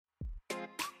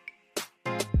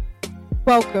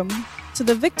Welcome to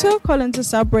the Victor Collins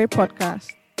Asabwe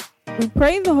podcast. We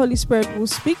pray the Holy Spirit will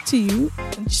speak to you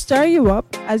and stir you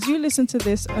up as you listen to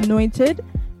this anointed,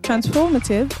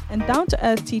 transformative, and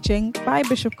down-to-earth teaching by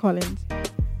Bishop Collins.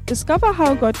 Discover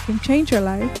how God can change your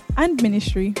life and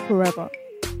ministry forever.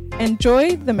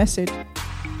 Enjoy the message.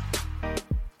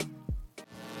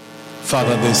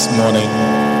 Father, this morning,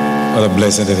 what a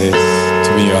blessing it is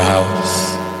to be in your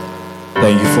house.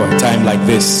 Thank you for a time like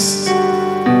this.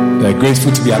 We are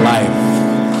grateful to be alive.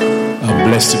 I'm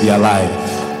blessed to be alive.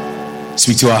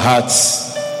 Speak to our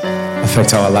hearts,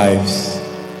 affect our lives.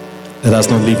 Let us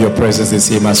not leave your presence the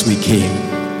same as we came.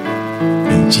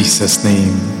 In Jesus'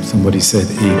 name, somebody said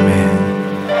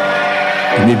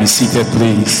amen. You may be seated,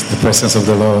 please. The presence of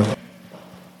the Lord.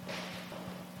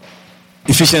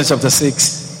 Ephesians chapter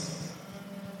 6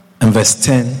 and verse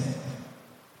 10.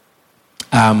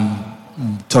 I'm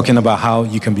talking about how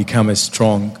you can become a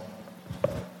strong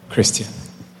Christian.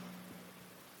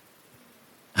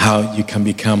 How you can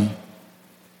become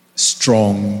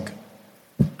strong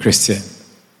Christian.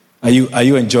 Are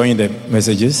you enjoying the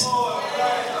messages?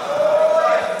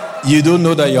 You don't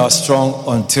know that you are strong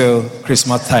until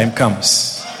Christmas time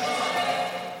comes.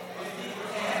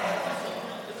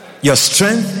 Your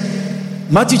strength,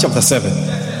 Matthew chapter 7.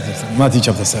 Matthew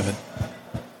chapter 7.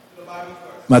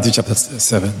 Matthew chapter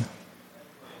 7.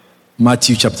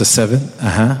 Matthew chapter 7.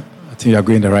 I think you are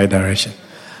going in the right direction.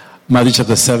 Matthew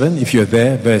chapter 7, if you're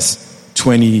there, verse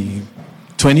 20.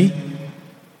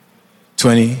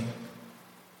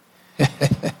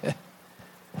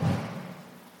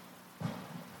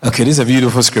 Okay, this is a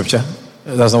beautiful scripture.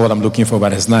 That's not what I'm looking for,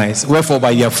 but it's nice. Wherefore,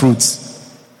 by their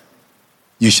fruits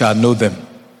you shall know them.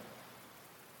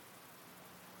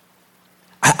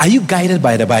 Are you guided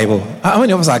by the Bible? How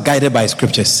many of us are guided by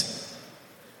scriptures?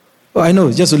 Oh, I know,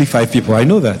 it's just only 5 people. I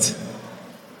know that.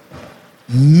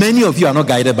 Many of you are not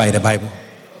guided by the Bible.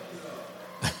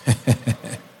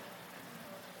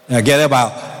 You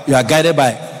are guided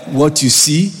by what you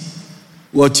see,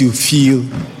 what you feel,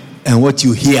 and what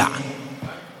you hear.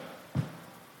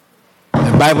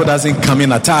 The Bible doesn't come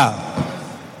in at all.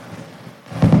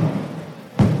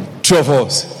 True of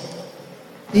us.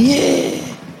 Yeah.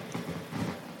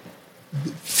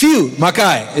 Few,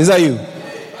 Makai, is that you?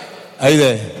 Are you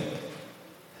there?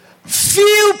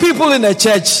 Few people in the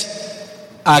church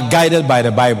are guided by the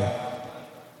Bible.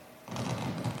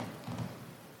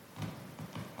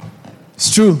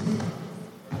 It's true.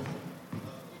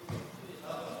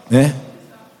 Yeah?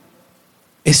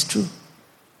 It's true.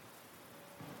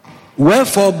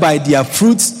 Wherefore, by their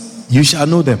fruits you shall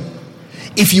know them.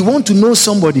 If you want to know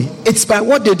somebody, it's by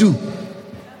what they do.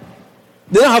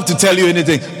 They don't have to tell you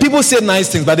anything. People say nice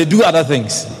things, but they do other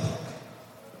things.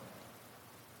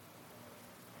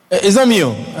 It's not me.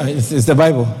 It's the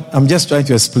Bible. I'm just trying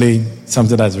to explain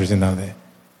something that's written down there.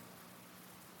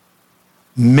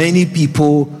 Many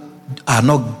people are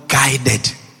not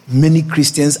guided. Many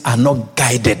Christians are not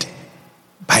guided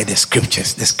by the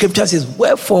scriptures. The scriptures is,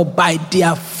 wherefore by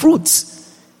their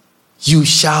fruits you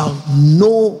shall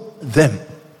know them.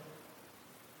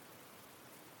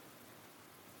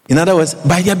 In other words,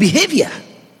 by their behavior,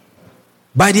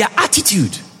 by their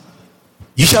attitude,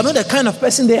 you shall know the kind of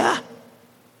person they are.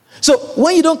 So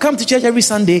when you don't come to church every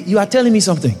Sunday, you are telling me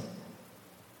something.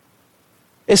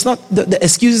 It's not the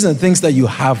excuses and things that you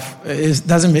have. It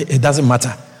doesn't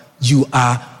matter. You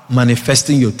are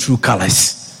manifesting your true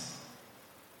colors.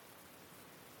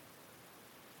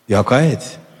 You are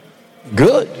quiet.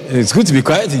 Good. It's good to be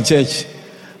quiet in church.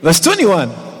 Verse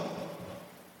 21.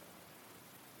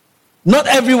 Not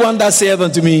everyone that saith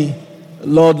unto me,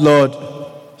 Lord, Lord,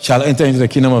 shall enter into the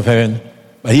kingdom of heaven,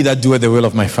 but he that doeth the will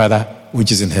of my Father which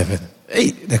is in heaven.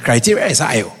 Hey, the criteria is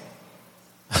high.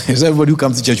 Is everybody who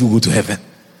comes to church will go to heaven?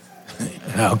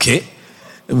 Okay.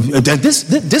 This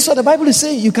is what the Bible is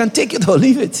saying. You can take it or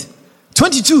leave it.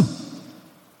 22.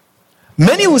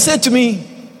 Many will say to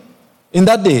me in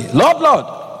that day, Lord, Lord,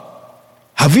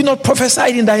 have we not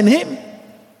prophesied in thy name?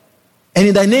 And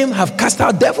in thy name have cast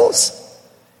out devils?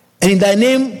 And in thy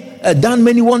name done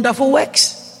many wonderful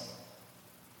works?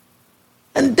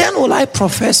 And then will I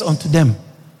profess unto them,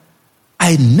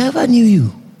 I never knew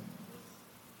you.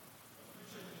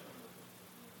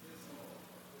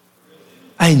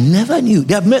 I never knew.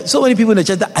 There are so many people in the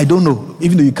church that I don't know,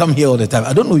 even though you come here all the time.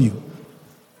 I don't know you.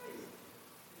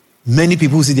 Many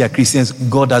people who say they are Christians,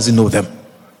 God doesn't know them.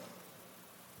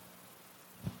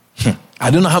 I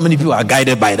don't know how many people are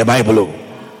guided by the Bible.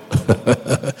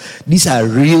 These are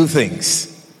real things.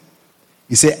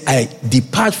 He said, I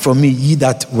depart from me, ye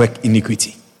that work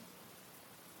iniquity.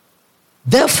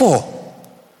 Therefore,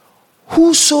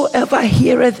 whosoever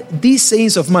heareth these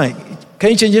sayings of mine, Can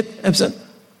you change it, Epson?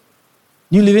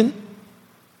 New Living?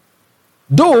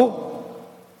 Though?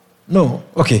 No.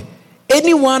 Okay.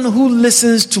 Anyone who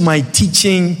listens to my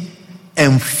teaching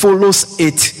and follows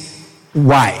it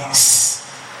wise.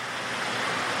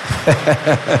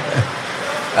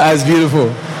 That's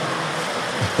beautiful.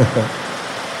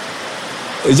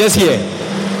 It's just here.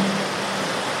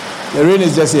 The rain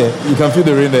is just here. You can feel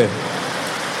the rain there.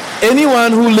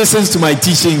 Anyone who listens to my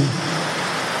teaching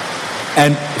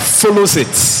and follows it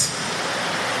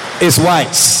is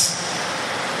wise.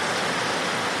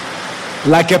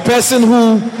 Like a person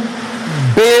who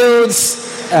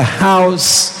builds a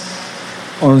house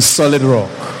on solid rock.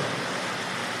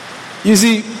 You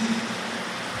see,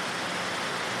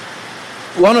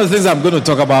 one of the things I'm going to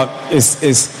talk about is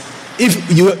if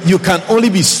you can only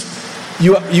be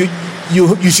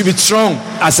you should be strong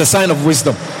as a sign of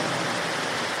wisdom.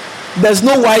 There's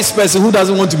no wise person who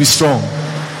doesn't want to be strong.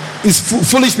 It's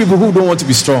foolish people who don't want to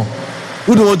be strong,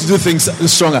 who don't want to do things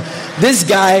stronger. This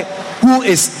guy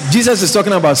Jesus is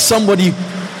talking about somebody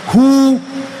who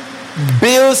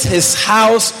builds his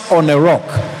house on a rock.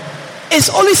 It's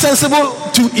only sensible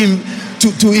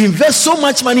to invest so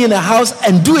much money in a house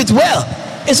and do it well.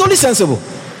 It's only sensible.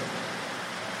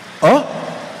 Oh,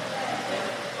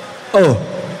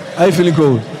 are you feeling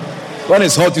cold? When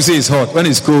it's hot, you say it's hot. When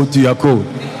it's cold, you are cold.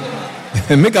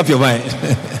 Make up your mind.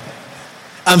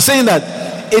 I'm saying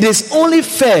that it is only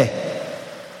fair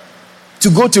to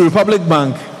go to Republic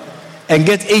Bank and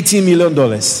get $18 million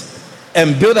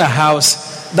and build a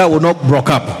house that will not break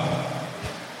up.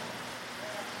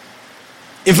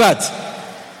 In fact,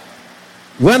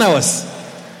 when I was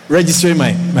registering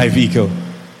my vehicle,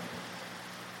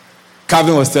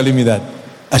 Calvin was telling me that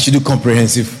I should do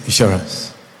comprehensive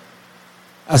insurance.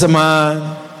 I said,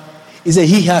 man, he said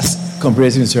he has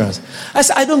comprehensive insurance. I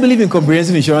said, I don't believe in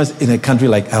comprehensive insurance in a country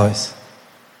like ours.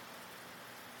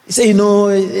 He said,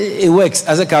 it works.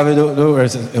 I said, Calvin,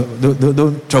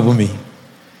 don't trouble me.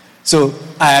 So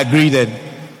I agreed and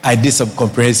I did some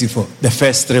comprehensive for the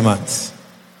first 3 months.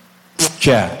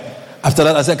 Sure. After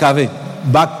that, I said, Calvin,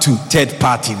 back to third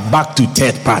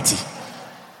party.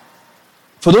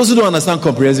 For those who don't understand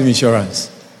comprehensive insurance,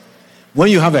 when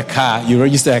you have a car, you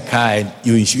register a car and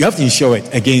you have to insure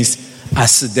it against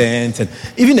accident. And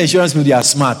even the insurance people, they are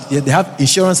smart. They have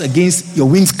insurance against your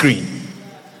windscreen.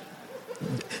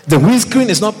 The windscreen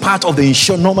is not part of the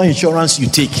normal insurance you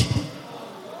take.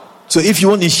 So if you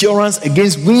want insurance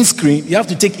against windscreen, you have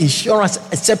to take insurance,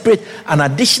 an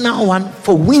additional one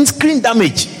for windscreen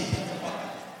damage.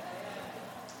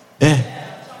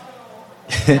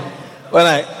 When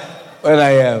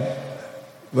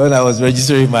I was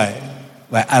registering my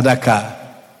other car,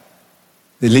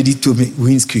 the lady told me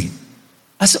windscreen.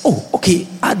 I said, oh, okay,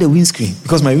 add the windscreen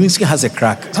because my windscreen has a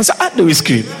crack. So I said, add the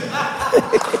windscreen.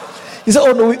 He said,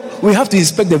 oh no, we have to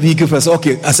inspect the vehicle first.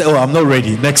 Okay. I said, oh, I'm not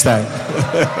ready. Next time.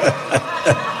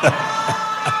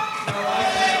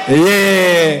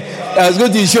 Yeah. I was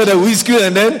going to insure the windscreen,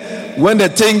 and then when the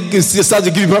thing starts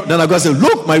to give me, then I go and say,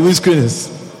 look, my windscreen is.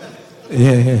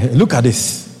 Yeah. Look at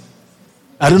this.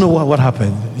 I don't know what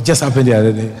happened. It just happened the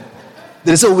other day.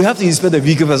 They said, we have to inspect the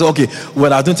vehicle first. Okay,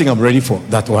 well, I don't think I'm ready for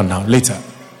that one now. Later.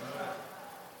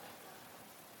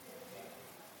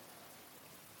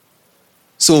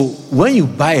 So when you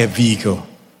buy a vehicle,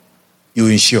 you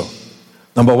insure.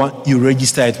 Number one, you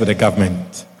register it with the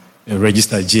government. You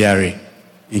register GRA.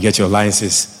 You get your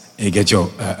license. You get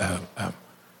your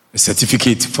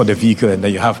certificate for the vehicle, and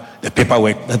then you have the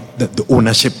paperwork, the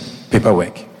ownership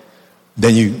paperwork.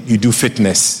 Then you do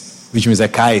fitness, which means the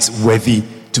car is worthy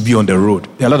to be on the road.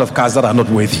 There are a lot of cars that are not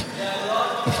worthy,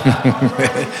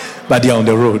 but they are on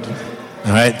the road.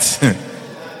 All right.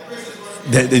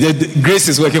 The grace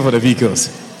is working for the vehicles.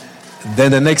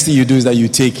 Then the next thing you do is that you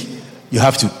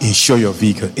have to insure your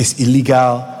vehicle. It's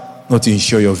illegal not to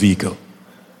insure your vehicle.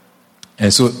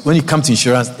 And so when you come to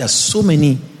insurance, there are so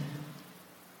many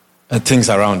things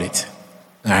around it.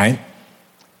 All right.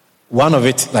 One of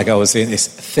it, like I was saying, is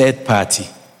third party.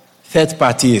 Third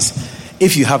party is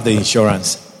if you have the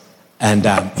insurance and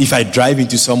if I drive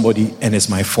into somebody and it's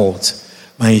my fault,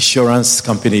 my insurance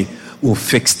company will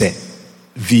fix the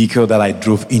vehicle that I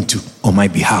drove into on my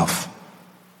behalf.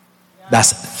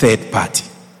 That's third party.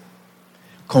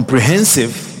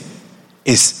 Comprehensive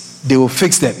is they will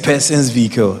fix the person's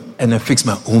vehicle and then fix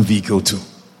my own vehicle too.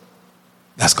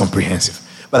 That's comprehensive.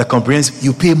 But a comprehensive,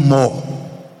 you pay more.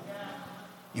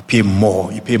 You pay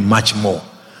more. You pay much more.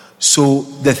 So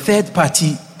the third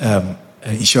party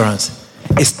insurance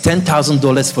is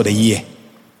 $10,000 for the year.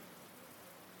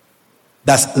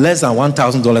 That's less than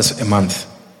 $1,000 a month.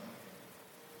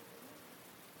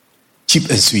 Cheap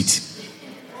and sweet.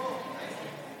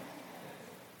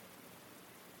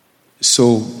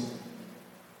 So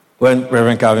when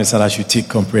Reverend Calvin said I should take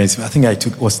comprehensive, I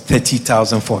think was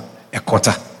 30,000 for a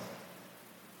quarter.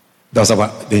 That was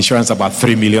about the insurance about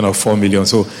 3 million or 4 million.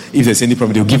 So if there's any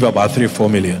problem, they'll give you about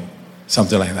 3-4 million,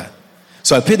 something like that.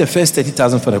 So I paid the first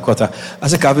 30,000 for the quarter. I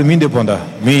said, Calvin, me in the ponder.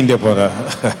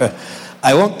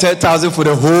 I want 10,000 for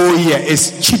the whole year.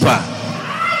 It's cheaper.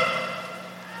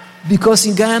 Because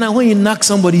in Guyana, when you knock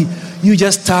somebody, you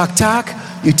just tack.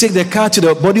 You take the car to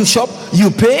the body shop,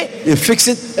 you pay, you fix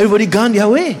it, everybody gone their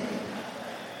way.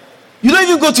 You don't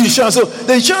even go to insurance. So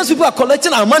the insurance people are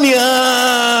collecting our money.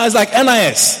 It's like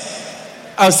NIS.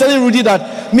 I was telling Rudy that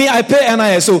I pay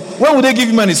NIS. So when would they give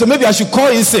you money? So maybe I should call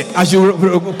in sick. I should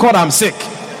call I'm sick.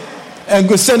 And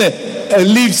go send a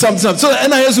leave something. So the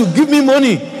NIS will give me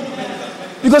money.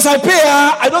 Because I pay,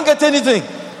 I don't get anything.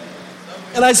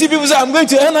 And I see people say, I'm going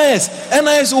to NIS.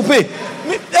 NIS will pay.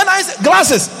 NIS,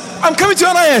 glasses. I'm coming to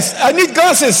NIS. I need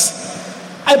glasses.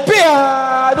 I pay,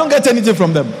 I don't get anything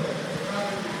from them.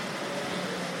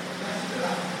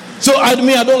 So I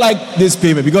don't like this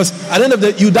payment because at the end of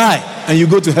the day, you die and you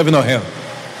go to heaven or hell.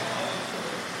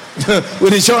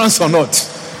 With insurance or not.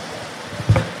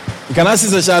 You can ask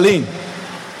Sister Charlene.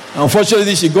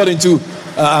 Unfortunately, she got into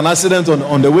an accident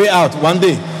on the way out one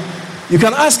day. You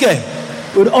can ask her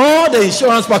with all the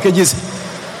insurance packages.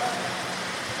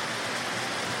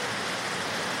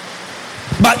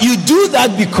 But you do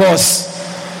that because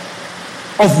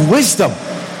of wisdom.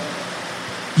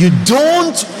 You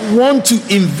don't want to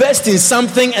invest in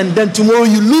something and then tomorrow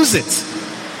you lose it.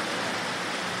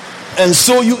 And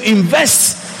so you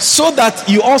invest so that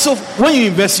you also, when you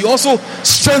invest, you also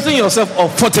strengthen yourself or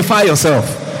fortify yourself.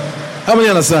 How many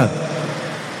understand?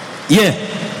 Yeah.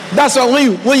 That's why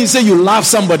when you say you love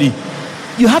somebody,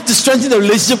 you have to strengthen the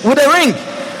relationship with a ring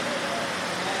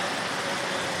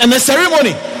and a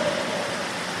ceremony.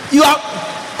 You are,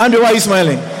 Andrew, why are you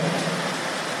smiling?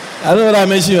 I don't know what I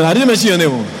mentioned. I didn't mention your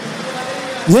name.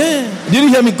 Yeah. Did you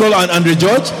hear me call Andrew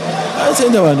George? I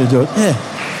said no, Andrew George. Yeah.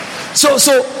 So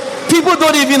people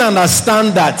don't even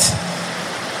understand that.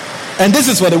 And this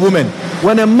is for the woman.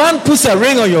 When a man puts a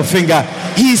ring on your finger,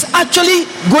 he is actually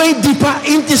going deeper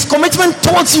in his commitment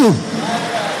towards you.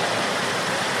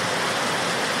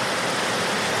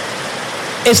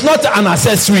 It's not an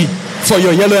accessory for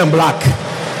your yellow and black.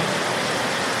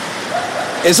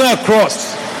 It's not a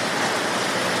cross.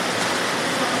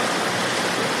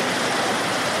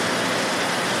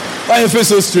 Why your face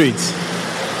so straight?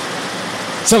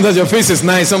 Sometimes your face is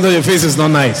nice, sometimes your face is not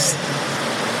nice.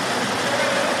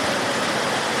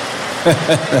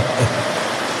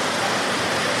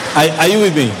 Are you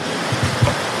with me?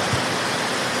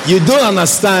 You don't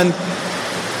understand.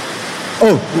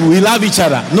 Oh, we love each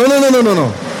other. No.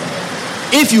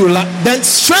 If you love, then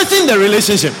strengthen the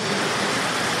relationship.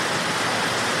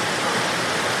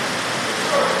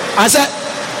 I said,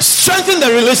 strengthen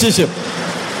the relationship.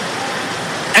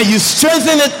 And you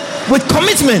strengthen it with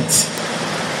commitment.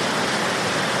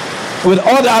 With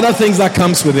all the other things that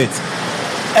comes with it.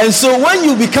 And so when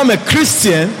you become a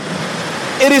Christian,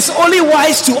 it is only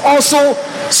wise to also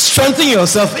strengthen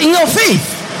yourself in your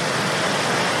faith.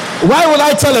 Why would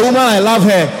I tell a woman I love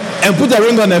her and put a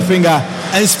ring on her finger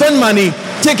and spend money,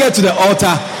 take her to the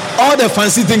altar, all the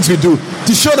fancy things we do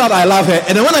to show that I love her,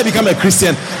 and then when I become a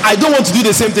Christian, I don't want to do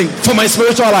the same thing for my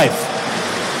spiritual life?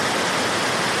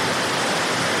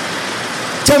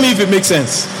 Tell me if it makes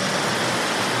sense.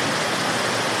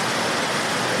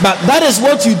 But that is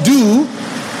what you do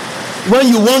when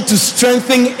you want to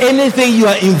strengthen anything you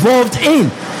are involved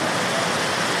in.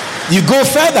 You go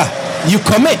further, you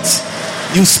commit,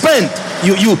 you spend,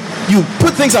 you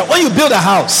put things out. When you build a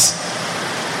house,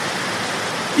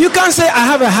 you can't say, I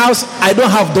have a house, I don't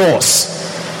have doors,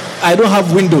 I don't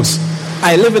have windows,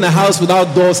 I live in a house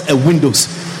without doors and windows.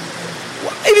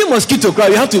 Even mosquito cry,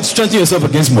 you have to strengthen yourself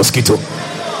against mosquito.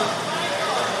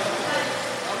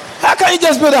 How can you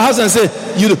just build a house and say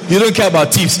you don't care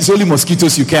about thieves? It's only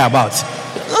mosquitoes you care about.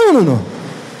 No.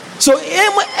 So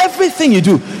everything you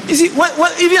do, you see,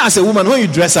 even as a woman, when you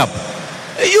dress up,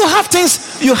 you have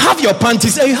things. You have your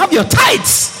panties and you have your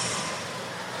tights,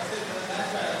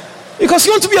 because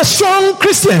you want to be a strong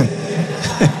Christian.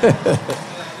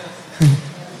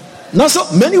 Not so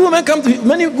many women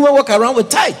walk around with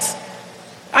tights.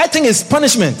 I think it's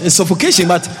punishment, it's suffocation,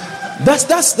 but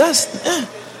that's.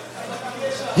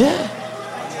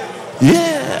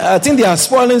 Yeah, I think they are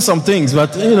spoiling some things,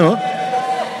 but yeah.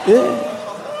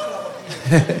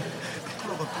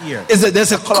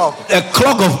 There's a clog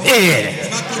of air.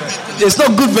 It's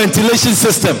not good ventilation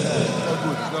system.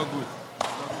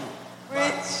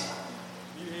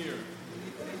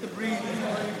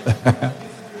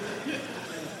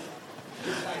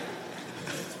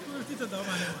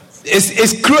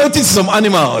 It's cruelty to some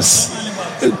animals.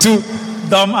 To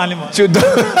dumb animals.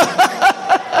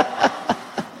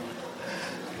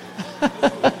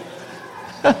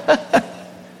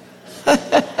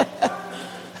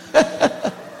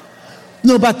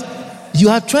 No, but you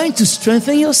are trying to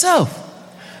strengthen yourself.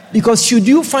 Because should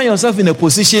you find yourself in a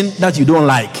position that you don't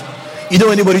like, you don't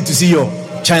want anybody to see your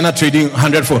China trading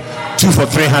 100 for 2 for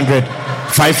 300,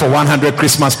 5 for 100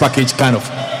 Christmas package kind of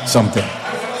something.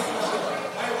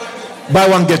 Buy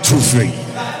one, get 2 free.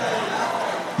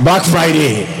 Black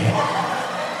Friday,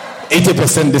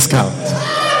 80% discount.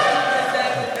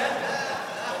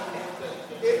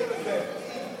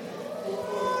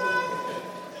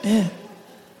 Yeah.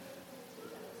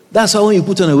 That's why when you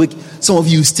put on a wig, some of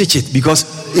you stitch it, because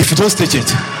if you don't stitch it,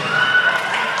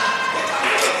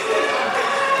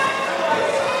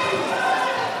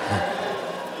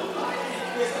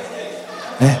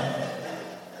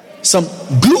 some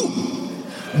glue.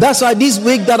 That's why this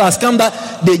wig that has come,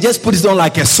 that they just put it on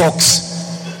like a socks.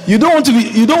 You don't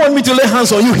want me to lay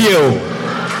hands on you here.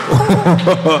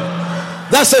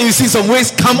 That's why you see some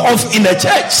wigs come off in the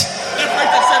church.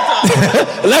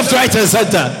 Left, right, and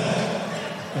center.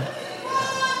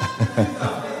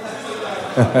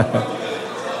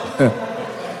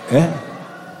 Yeah.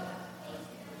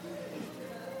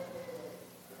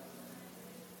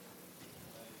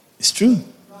 It's true.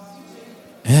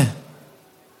 Yeah.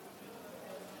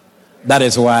 That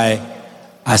is why,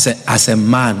 as a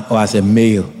man or as a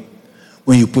male,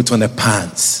 when you put on the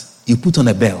pants, you put on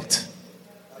a belt.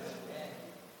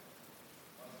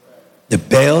 The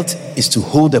belt is to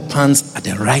hold the pants at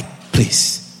the right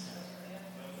place.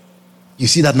 You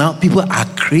see that now people are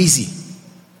crazy.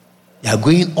 They are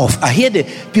going off. I hear the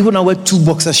people now wear 2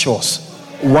 boxer shorts.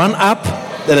 One up,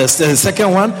 the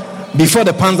second one before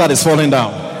the pants that is falling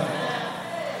down.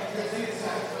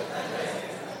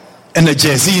 And the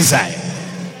jersey inside.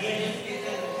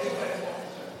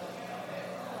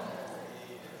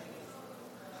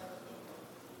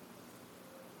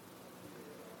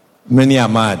 Many are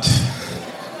mad.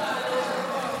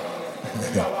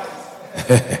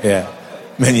 Yeah,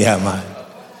 many are mad.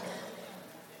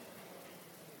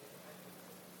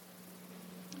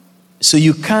 So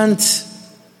you can't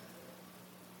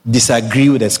disagree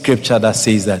with the scripture that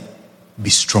says that be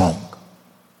strong,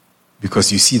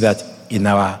 because you see that in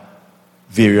our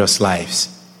various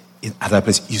lives, in other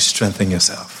places, you strengthen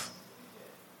yourself.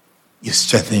 You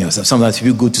strengthen yourself. Sometimes if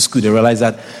you go to school, they realize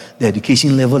that the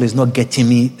education level is not getting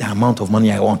me the amount of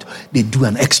money I want. They do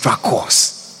an extra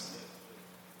course.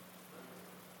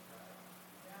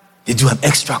 They do an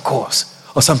extra course.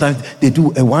 Or sometimes they do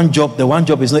one job. The one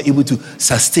job is not able to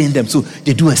sustain them, so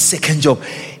they do a second job.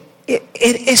 It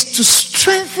is to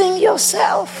strengthen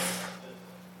yourself.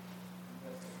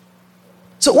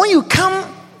 So when you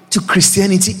come to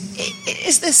Christianity,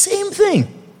 it's the same thing.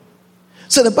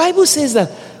 So the Bible says that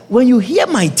when you hear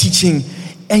my teaching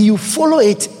and you follow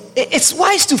it, it's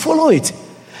wise to follow it.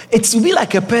 It's to be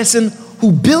like a person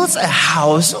who builds a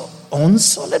house on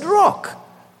solid rock.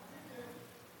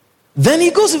 Then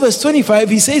he goes to verse 25,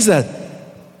 he says that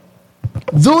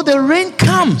though the rain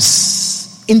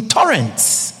comes in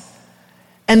torrents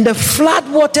and the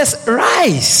flood waters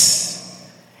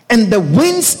rise and the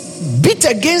winds beat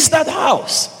against that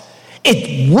house,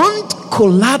 it won't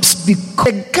collapse because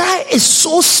the guy is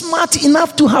so smart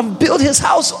enough to have built his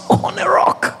house on a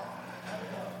rock.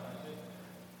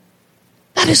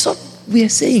 That is what we are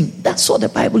saying. That's what the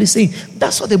Bible is saying.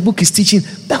 That's what the book is teaching.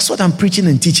 That's what I'm preaching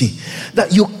and teaching.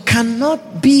 That you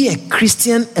cannot be a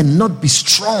Christian and not be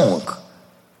strong.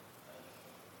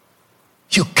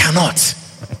 You cannot.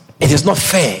 It is not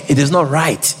fair. It is not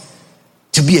right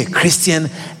to be a Christian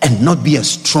and not be a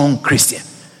strong Christian.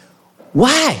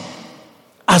 Why?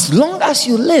 As long as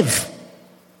you live,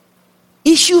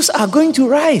 issues are going to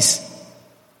rise.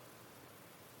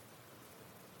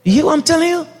 You hear what I'm telling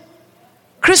you?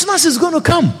 Christmas is going to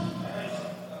come.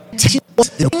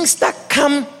 The things that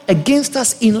come against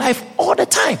us in life all the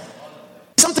time.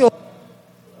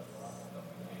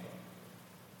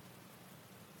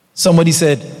 Somebody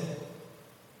said,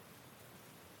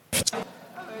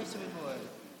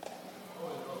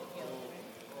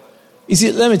 you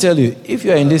see, let me tell you, if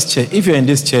you're in this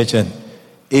church and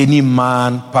any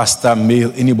man, pastor,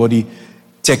 male, anybody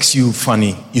texts you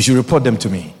funny, you should report them to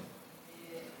me.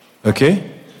 Okay?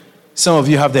 Some of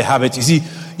you have the habit, you see,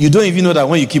 you don't even know that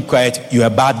when you keep quiet, you're a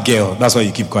bad girl. That's why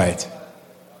you keep quiet.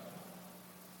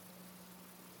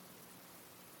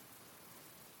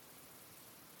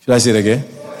 Should I say it again?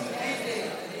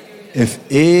 If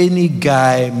any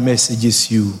guy messages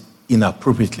you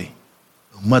inappropriately,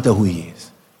 no matter who he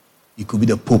is, he could be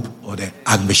the Pope or the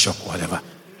Archbishop or whatever,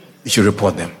 you should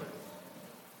report them.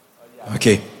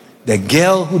 Okay. The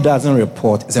girl who doesn't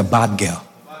report is a bad girl.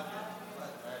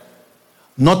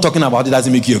 Not talking about it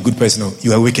doesn't make you a good person. No,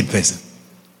 you're a wicked person.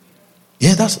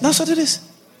 Yeah, that's what it is.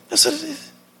 That's what it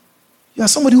is. You are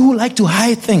somebody who like to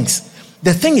hide things.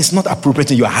 The thing is not appropriate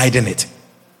and you are hiding it.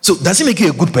 So does it make you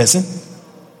a good person?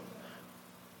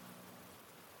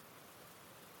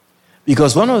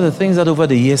 Because one of the things that over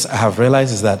the years I have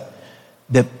realized is that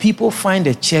the people find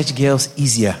the church girls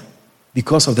easier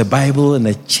because of the Bible and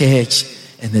the church.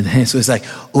 And then so it's like,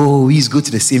 oh, we go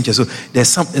to the same church. So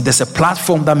there's a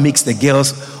platform that makes the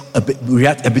girls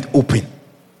react a bit open.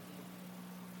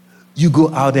 You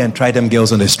go out there and try them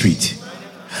girls on the street.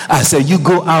 I said, you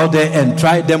go out there and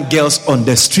try them girls on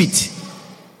the street.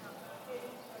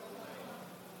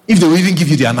 If they will even give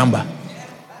you their number.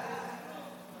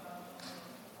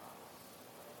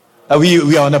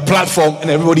 We are on a platform and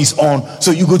everybody's on.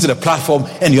 So you go to the platform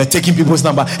and you are taking people's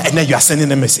number and then you are sending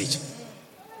a message.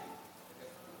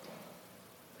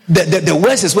 The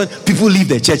worst is when people leave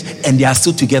the church and they are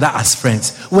still together as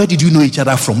friends. Where did you know each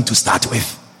other from to start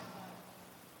with?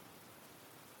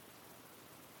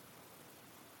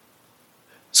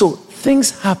 So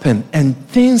things happen, and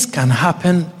things can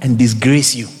happen and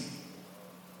disgrace you.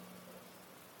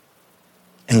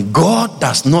 And God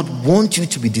does not want you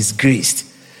to be disgraced.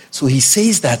 So he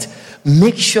says that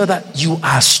make sure that you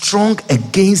are strong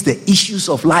against the issues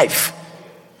of life.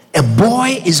 A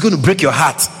boy is going to break your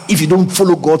heart if you don't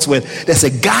follow God's word. There's a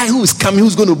guy who is coming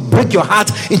who's going to break your heart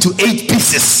into 8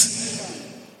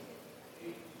 pieces.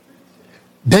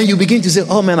 Then you begin to say,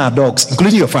 all men are dogs,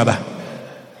 including your father.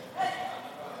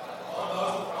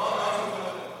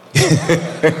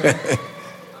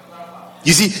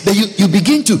 You see, then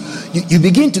you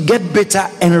begin to get bitter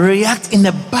and react in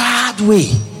a bad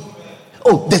way.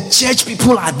 Oh, the church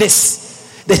people are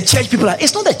this. The church people are.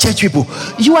 It's not the church people.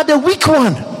 You are the weak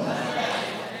one.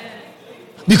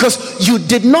 Because you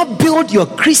did not build your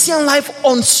Christian life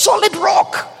on solid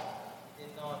rock.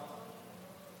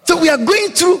 So we are going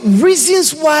through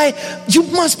reasons why you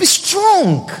must be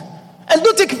strong. And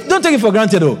don't take it for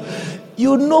granted though.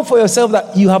 You know for yourself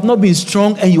that you have not been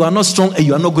strong and you are not strong and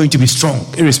you are not going to be strong,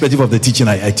 irrespective of the teaching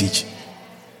I teach.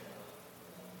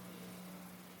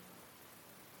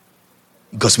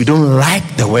 Because we don't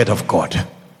like the word of God.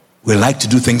 We like to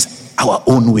do things our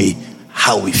own way,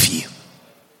 how we feel.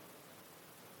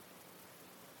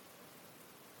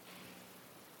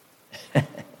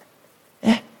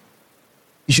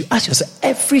 You should ask yourself,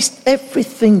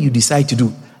 everything you decide to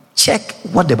do, check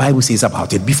what the Bible says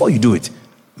about it before you do it.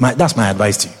 That's my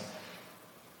advice to you.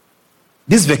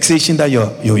 This vexation that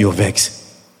you're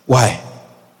vexed, why?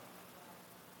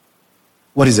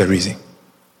 What is the reason?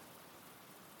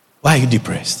 Why are you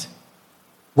depressed?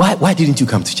 Why didn't you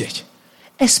come to church?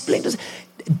 Explain those.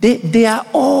 They are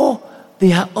all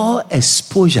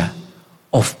exposure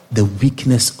of the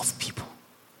weakness of people.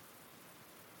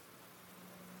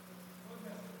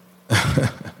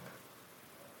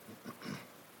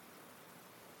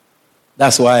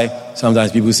 That's why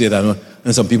sometimes people say that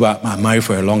when some people are married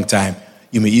for a long time,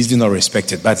 you may easily not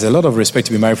respect it. But there's a lot of respect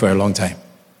to be married for a long time.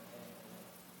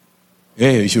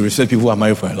 Yeah, you should respect people who are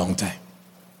married for a long time.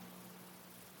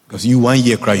 Because you 1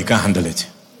 year cry, you can't handle it.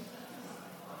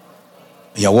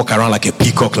 You walk around like a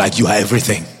peacock, like you are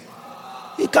everything.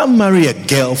 You can't marry a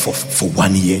girl for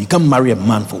 1 year. You can't marry a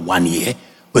man for 1 year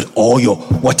with all your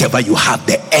whatever you have,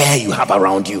 the air you have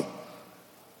around you.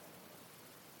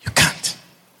 You can't.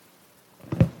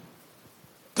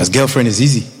 Because girlfriend is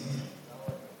easy.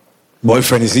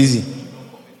 Boyfriend is easy.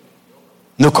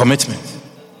 No commitment.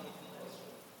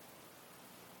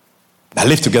 Now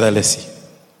live together, let's see.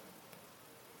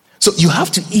 So you have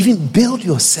to even build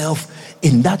yourself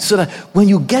in that so that when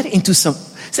you get into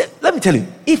let me tell you,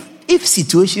 if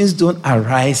situations don't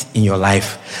arise in your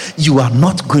life, you are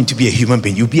not going to be a human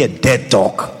being. You'll be a dead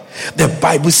dog. The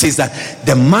Bible says that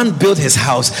the man built his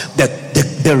house, that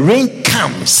the rain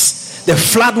comes, the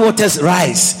floodwaters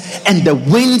rise, and the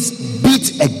winds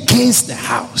beat against the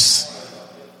house.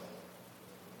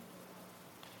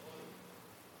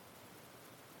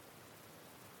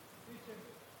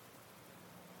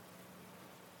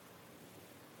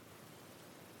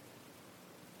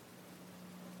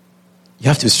 You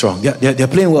have to be strong. They're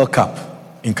playing World Cup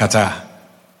in Qatar.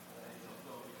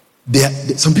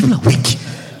 Some people are weak.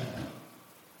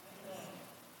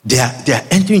 They are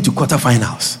entering into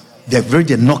quarterfinals. They've reached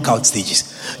the knockout stages.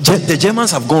 The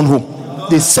Germans have gone home.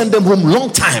 They sent them home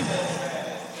long time.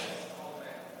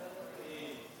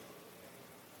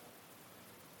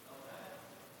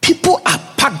 People are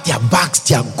packed their bags.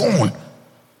 They are gone.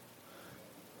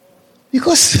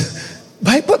 Because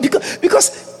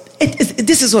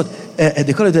this is what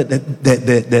they call it. What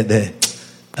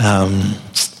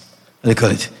do they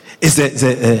call it? It's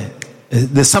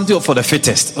the something for the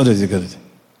fittest. What do they call it?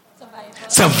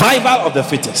 Survival of the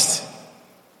fittest.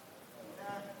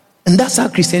 And that's how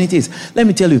Christianity is. Let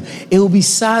me tell you, it will be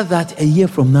sad that a year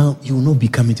from now you will not be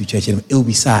coming to church anymore. It will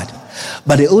be sad.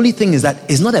 But the only thing is that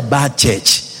it's not a bad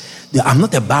church. I'm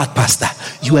not a bad pastor.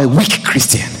 You are a weak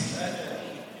Christian.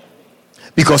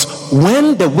 Because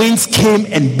when the winds came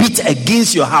and beat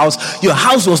against your house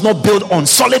was not built on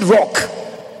solid rock.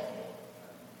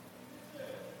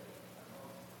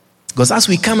 Because as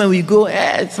we come and we go,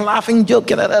 it's a laughing joke.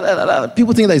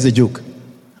 People think that is a joke.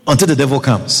 Until the devil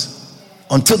comes.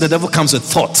 Until the devil comes with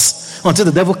thoughts. Until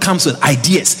the devil comes with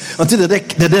ideas. Until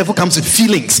the devil comes with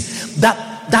feelings.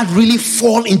 That really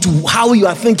fall into how you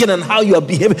are thinking and how you are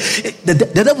behaving.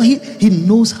 The devil, he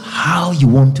knows how you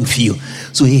want to feel.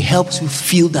 So he helps you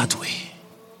feel that way.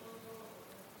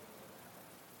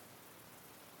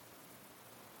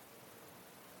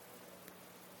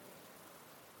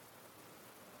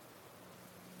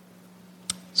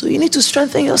 So you need to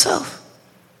strengthen yourself.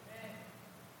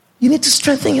 You need to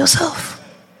strengthen yourself.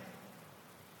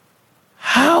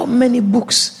 How many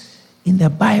books in the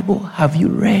Bible have you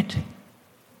read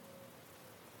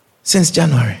since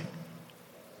January?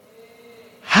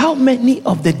 How many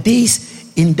of the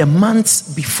days in the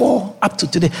months before up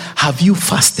to today have you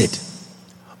fasted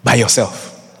by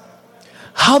yourself?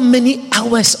 How many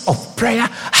hours of prayer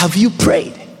have you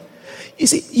prayed? You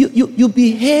see, you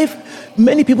behave.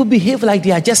 Many people behave like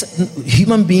they are just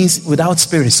human beings without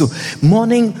spirit. So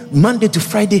Monday to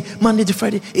Friday,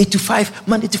 8 to 5,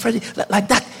 Monday to Friday, like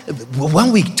that.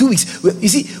 1 week, 2 weeks. You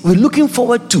see, we're looking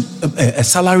forward to a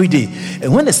salary day.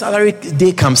 And when the salary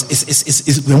day comes,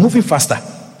 we're moving faster.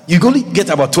 You only get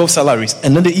about 12 salaries,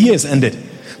 and then the year is ended.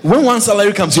 When one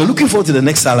salary comes, you're looking forward to the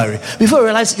next salary. Before you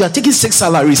realize you are taking 6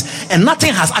 salaries, and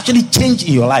nothing has actually changed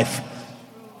in your life.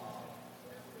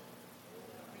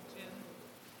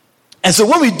 And so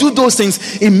when we do those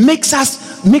things, it makes us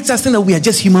think that we are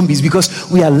just human beings,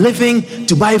 because we are living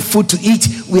to buy food to eat,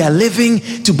 we are living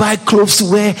to buy clothes to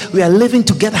wear, we are living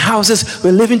to get houses,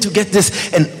 we're living to get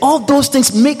this, and all those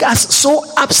things make us so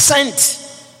absent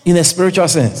in a spiritual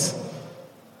sense.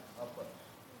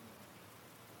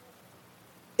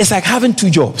 It's like having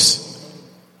 2 jobs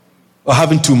or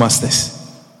having 2 masters,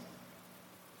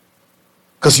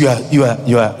 because you are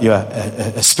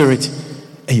a spirit.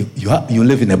 And you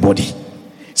live in a body.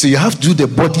 So you have to do the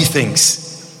body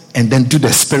things and then do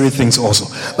the spirit things also.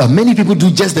 But many people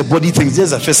do just the body things,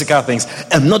 just the physical things,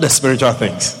 and not the spiritual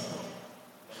things.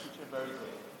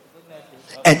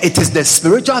 And it is the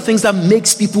spiritual things that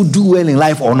makes people do well in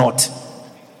life or not.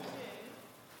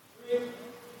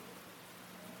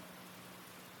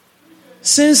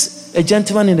 Since a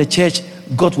gentleman in the church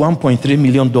got $1.3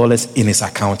 million in his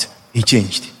account, he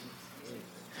changed.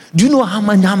 Do you know how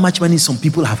much money some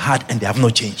people have had and they have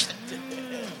not changed?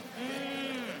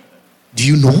 Do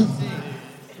you know?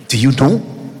 Do you know?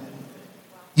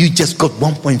 You just got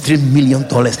 $1.3 million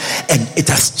and it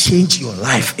has changed your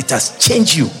life. It has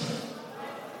changed you.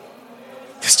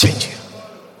 It's changed you.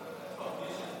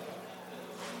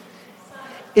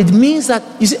 It means that,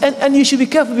 you see, and you should be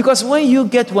careful, because when you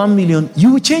get 1 million,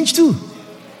 you will change too.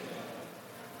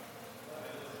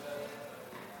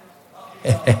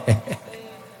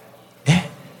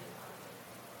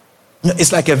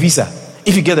 It's like a visa.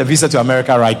 If you get a visa to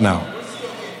America right now,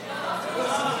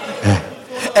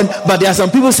 but there are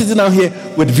some people sitting down here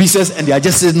with visas and they are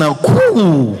just sitting down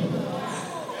cool.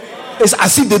 It's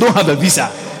as if they don't have a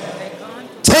visa.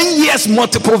 10 years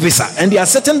multiple visa, and they are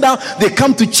sitting down, they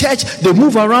come to church, they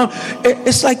move around.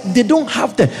 It's like they don't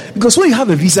have that, because when you have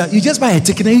a visa, you just buy a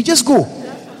ticket and you just go.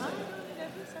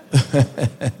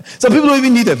 Some people don't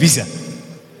even need a visa.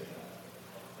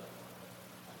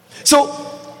 So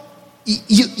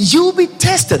you'll be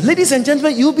tested, ladies and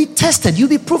gentlemen. You'll be tested, you'll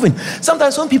be proven.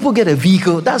 Sometimes when people get a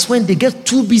vehicle, that's when they get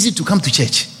too busy to come to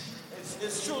church.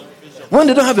 When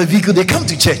they don't have a vehicle, they come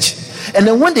to church. And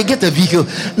then when they get a vehicle,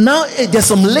 now there's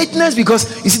some lateness,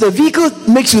 because you see, the vehicle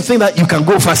makes you think that you can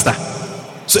go faster,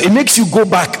 so it makes you go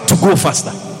back to go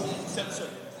faster.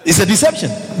 It's a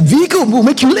deception. Vehicle will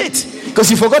make you late because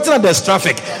you've forgotten that there's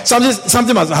traffic.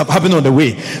 Something must have happened on the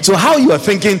way. So how you are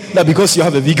thinking that because you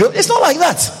have a vehicle, it's not like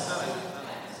that.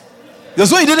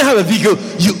 Because when you didn't have a vehicle,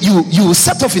 you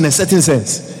set off in a certain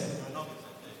sense.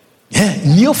 Yeah,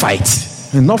 neophyte.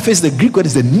 Not face the Greek word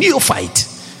is the neophyte.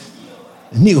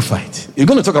 Neophyte. You're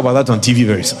going to talk about that on TV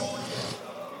very soon.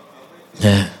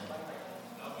 Yeah.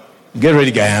 Get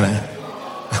ready, Guyana.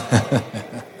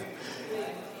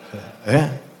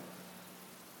 Yeah.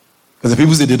 Because the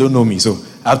people say they don't know me, so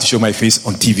I have to show my face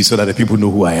on TV so that the people know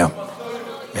who I am.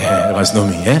 Yeah, they must know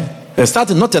me. Yeah? They're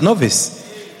starting, not a novice.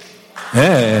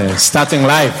 Yeah, starting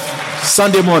live,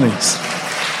 Sunday mornings.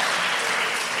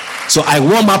 So I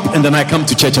warm up and then I come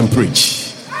to church and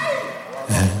preach.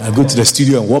 Yeah, I go to the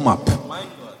studio and warm up.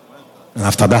 And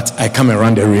after that, I come and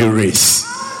run the real race.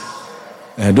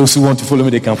 And those who want to follow me,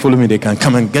 they can follow me. They can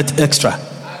come and get extra.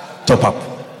 Top up.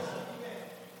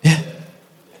 Yeah.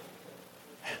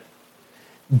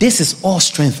 This is all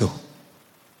strength, though.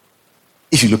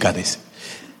 If you look at this.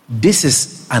 This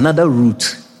is another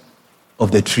root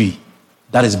of the tree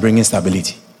that is bringing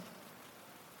stability.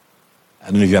 I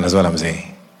don't know if you understand what I'm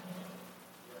saying.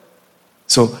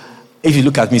 So, if you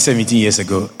look at me 17 years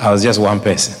ago, I was just one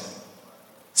person.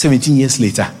 17 years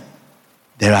later,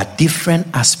 there are different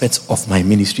aspects of my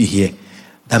ministry here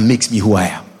that makes me who I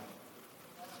am.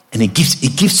 And it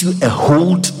gives you a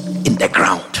hold in the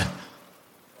ground.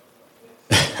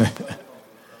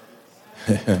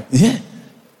 Yeah.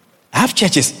 I have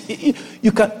churches.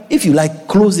 You can, if you like,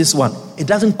 close this one. It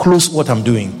doesn't close what I'm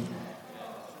doing.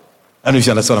 I don't know if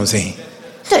you understand what I'm saying.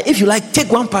 Yeah, if you like,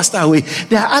 take one pastor away.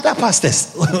 There are other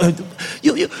pastors.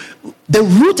 The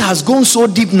root has gone so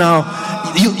deep now.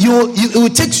 It will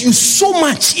take you so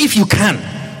much, if you can,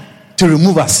 to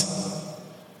remove us.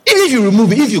 Even if you remove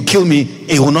me, if you kill me,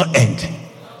 it will not end.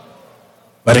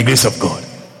 By the grace of God.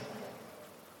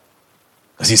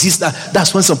 Because you see,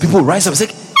 that's when some people rise up and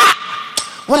say,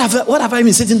 what have I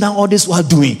been sitting down all this while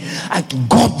doing?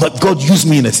 God used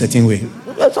me in a certain way.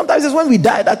 Sometimes it's when we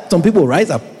die that some people rise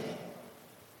up.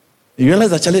 You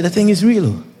realize actually the thing is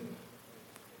real.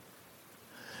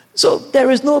 So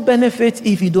there is no benefit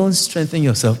if you don't strengthen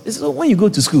yourself. So when you go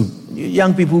to school,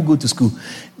 young people who go to school,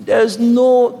 there's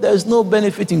no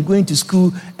benefit in going to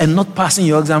school and not passing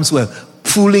your exams well,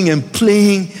 fooling and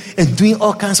playing and doing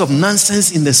all kinds of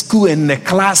nonsense in the school and in the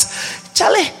class.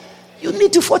 Charlie, you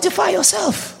need to fortify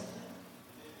yourself.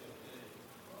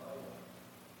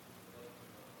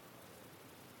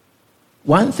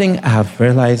 One thing I have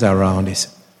realized around is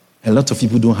a lot of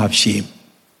people don't have shame.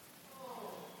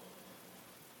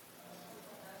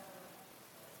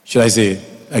 Should I say it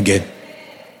again?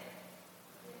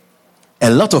 A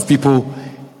lot of people,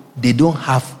 they don't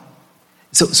have,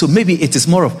 so maybe it is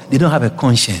more of, they don't have a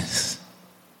conscience.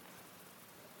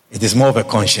 It is more of a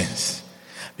conscience.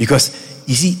 Because,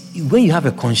 you see, when you have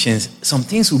a conscience, some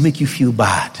things will make you feel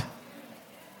bad.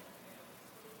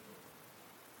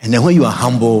 And then when you are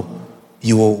humble,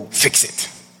 you will fix it.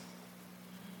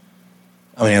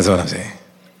 I mean, that's what I'm saying.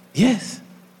 Yes.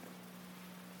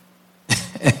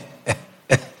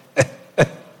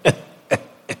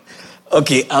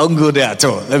 Okay, I won't go there at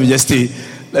all. Let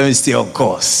me stay on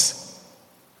course.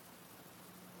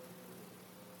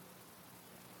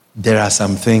 There are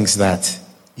some things that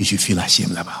you should feel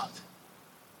ashamed about.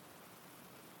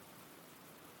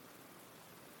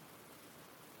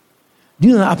 Do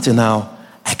you know up to now,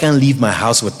 I can't leave my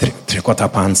house with three-quarter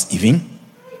pants even?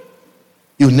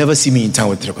 You'll never see me in town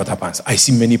with three-quarter pants. I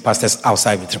see many pastors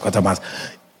outside with three-quarter pants.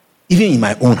 Even in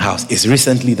my own house, it's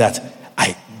recently that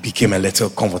I became a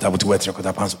little comfortable to wear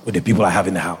three-quarter pants with the people I have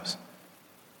in the house.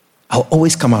 I'll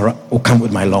always come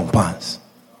with my long pants.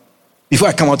 Before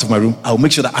I come out of my room, I'll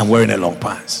make sure that I'm wearing a long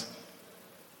pants.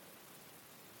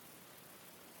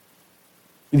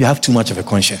 If you have too much of a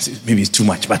conscience, maybe it's too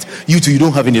much, but you two, you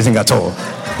don't have anything at all.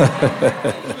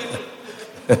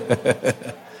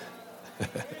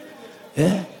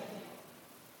 Yeah.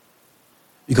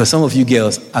 Because some of you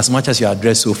girls, as much as you are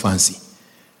dressed so fancy,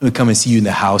 we come and see you in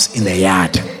the house, in the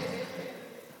yard.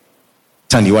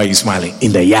 Tandy, why are you smiling?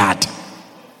 In the yard.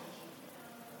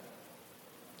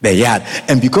 The yard.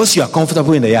 And because you are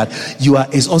comfortable in the yard,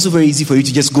 it's also very easy for you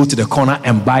to just go to the corner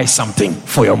and buy something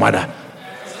for your mother.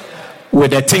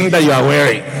 With the thing that you are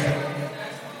wearing.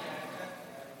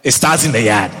 It starts in the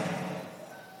yard.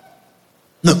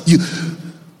 No, you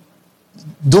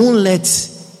don't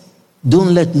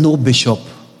let no bishop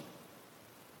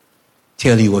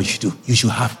tell you what you should do. You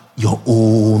should have your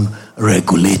own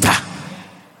regulator.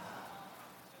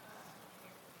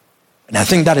 And I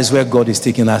think that is where God is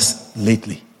taking us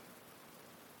lately.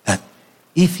 That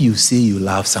if you say you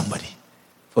love somebody,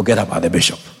 forget about the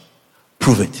bishop.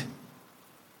 Prove it.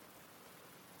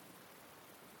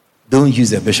 Don't use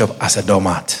the bishop as a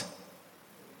doormat.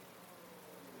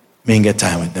 Make get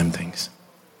time with them things.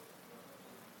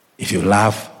 If you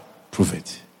love, prove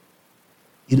it.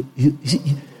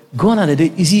 Gone are the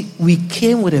days. You see, we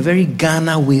came with a very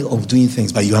Ghana way of doing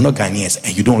things, but you are not Ghanaians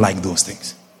and you don't like those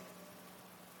things.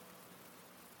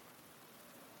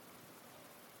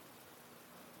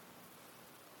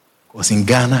 Because in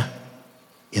Ghana,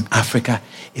 in Africa,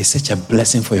 it's such a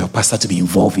blessing for your pastor to be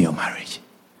involved in your marriage.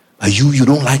 But you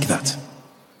don't like that.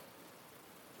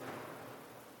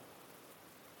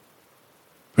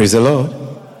 Praise the Lord.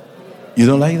 You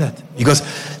don't like that. Because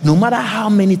no matter how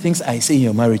many things I say in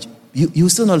your marriage, you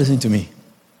still not listen to me.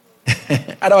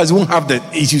 Otherwise, we won't have the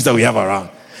issues that we have around.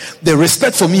 The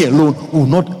respect for me alone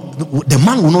the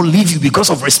man will not leave you because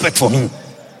of respect for me.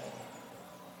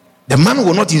 The man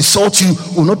will not insult you,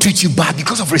 will not treat you bad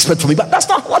because of respect for me. But that's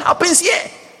not what happens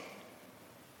here.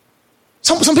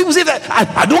 Some people say that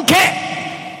I don't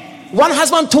care. One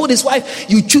husband told his wife,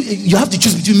 you have to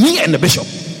choose between me and the bishop.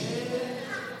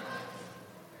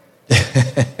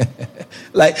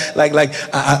 like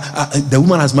the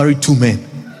woman has married 2 men.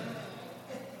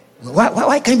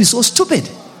 Why can't you be so stupid?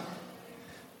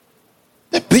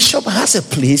 The bishop has a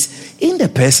place in the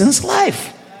person's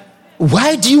life.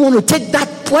 Why do you want to take that?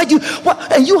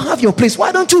 And you have your place.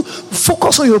 Why don't you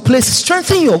focus on your place?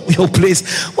 Strengthen your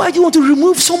place. Why do you want to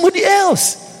remove somebody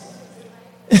else?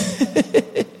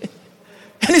 And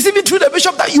it's even through the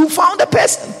bishop that you found a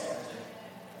person.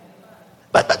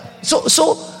 But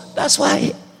so that's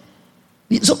why.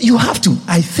 So you have to.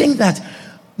 I think that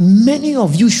many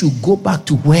of you should go back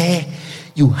to where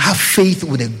you have faith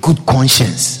with a good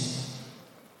conscience.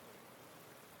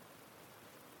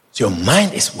 So your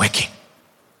mind is working.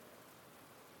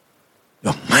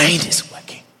 Your mind is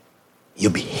working.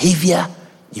 Your behavior,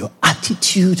 your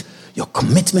attitude, your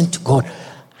commitment to God.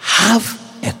 Have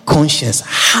a conscience.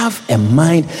 Have a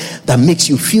mind that makes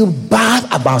you feel bad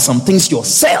about some things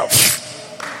yourself.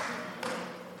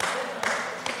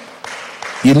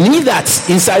 You need that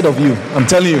inside of you. I'm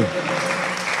telling you.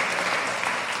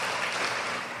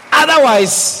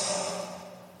 Otherwise,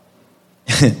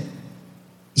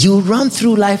 you run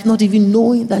through life not even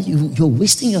knowing that you're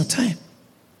wasting your time.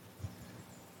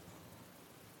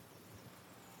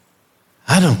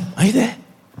 Adam, are you there?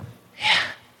 Yeah.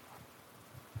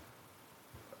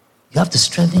 You have to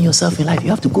strengthen yourself in life. You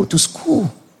have to go to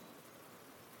school.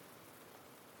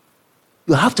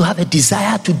 You have to have a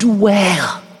desire to do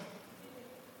well.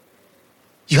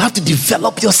 You have to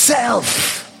develop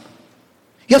yourself.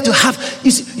 You have to have,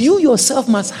 you yourself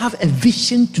must have a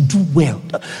vision to do well.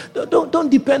 Don't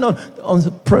depend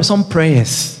on some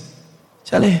prayers.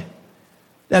 Charlie,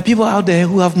 there are people out there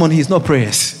who have money, it's not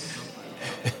prayers.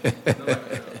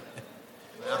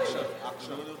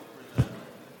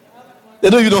 They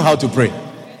don't even know how to pray.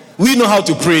 We know how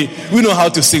to pray. We know how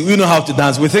to sing. We know how to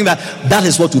dance. We think that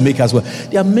is what will make us well.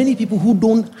 There are many people who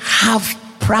don't have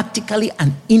practically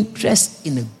an interest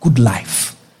in a good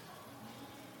life.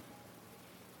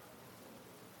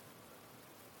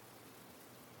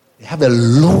 They have a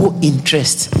low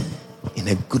interest in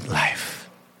a good life.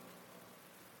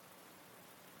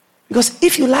 Because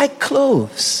if you like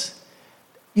clothes,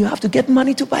 you have to get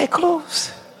money to buy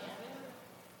clothes.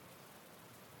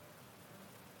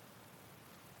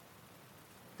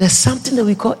 There's something that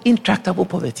we call intractable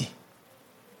poverty.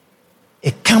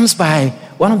 It comes by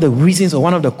one of the reasons or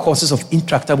one of the causes of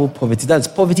intractable poverty. That's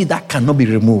poverty that cannot be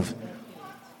removed.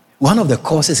 One of the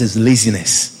causes is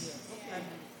laziness.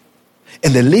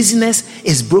 And the laziness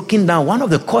is broken down. One of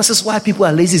the causes why people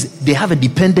are lazy is they have a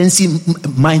dependency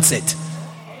mindset.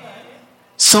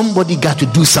 Somebody got to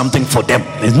do something for them.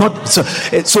 It's not so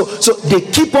they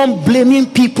keep on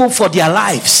blaming people for their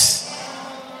lives.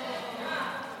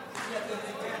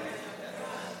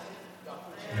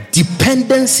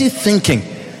 Dependency thinking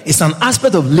is an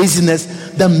aspect of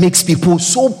laziness that makes people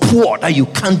so poor that you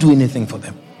can't do anything for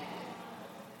them.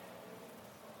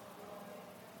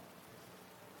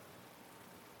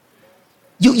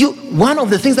 One of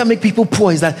the things that make people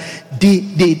poor is that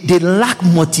they lack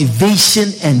motivation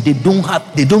and they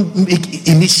don't make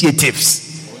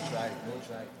initiatives.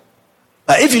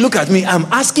 If you look at me, I'm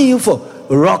asking you for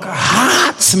rock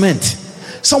hard cement.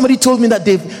 Somebody told me that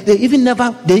they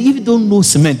even don't know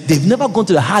cement. They've never gone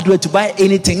to the hardware to buy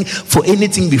anything for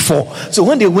anything before. So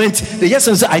when they went, they just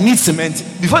said, I need cement.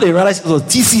 Before they realized it was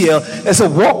TCL, they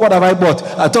said, what have I bought?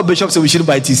 I thought Bishop said we shouldn't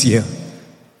buy TCL.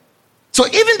 So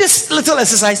even this little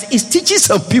exercise is teaching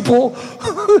some people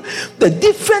the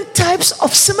different types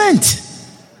of cement.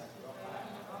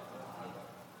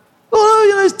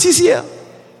 Oh, it's TCL.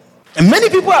 And many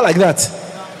people are like that.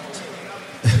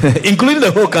 Including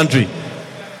the whole country.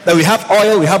 That we have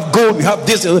oil, we have gold, we have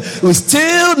this. We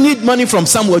still need money from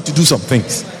somewhere to do some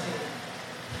things.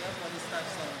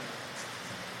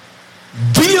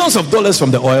 Billions of dollars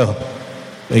from the oil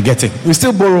we're getting. We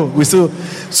still borrow. So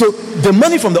the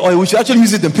money from the oil, we should actually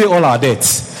use it to pay all our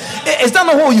debts. Is that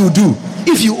not what you do?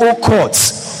 If you owe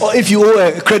courts or if you owe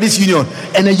a credit union,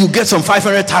 and then you get some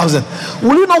 500,000.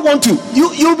 Will you not want to?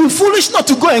 You'll be foolish not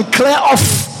to go and clear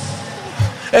off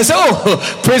and say,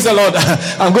 oh, praise the Lord,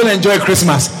 I'm going to enjoy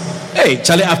Christmas. Hey,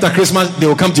 Charlie, after Christmas, they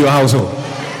will come to your household.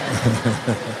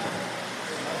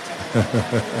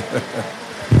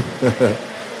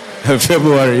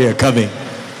 February coming.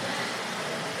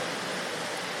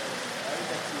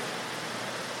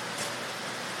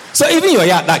 So even your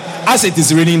yard, like as it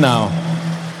is raining now,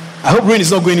 I hope rain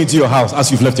is not going into your house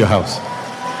as you've left your house.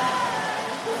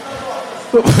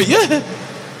 Yeah,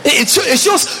 it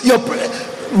shows your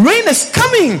rain is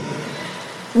coming.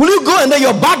 Will you go and then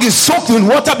your bag is soaked in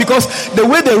water because the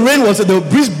way the rain was, the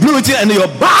breeze blew it in, and your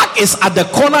bag is at the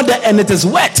corner there and it is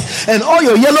wet, and all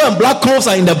your yellow and black clothes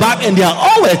are in the bag and they are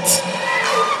all wet.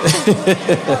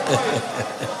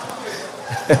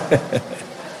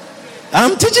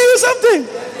 I'm teaching you something.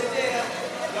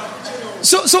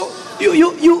 So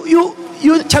you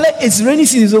Charlie, it's rainy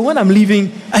season, so when I'm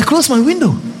leaving, I close my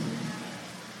window.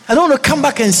 I don't want to come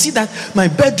back and see that my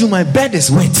bed is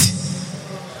wet.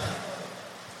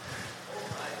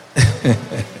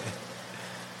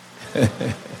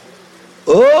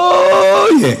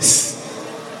 Oh yes.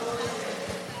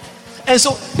 And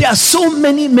so there are so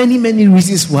many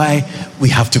reasons why we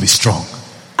have to be strong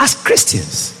as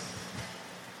Christians.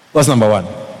 What's number one?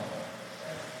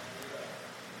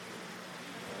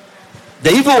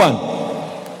 The evil one.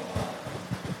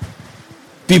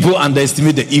 People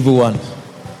underestimate the evil one.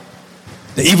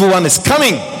 The evil one is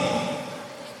coming.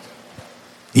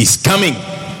 He's coming.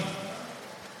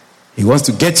 He wants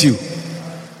to get you.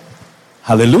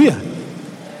 Hallelujah.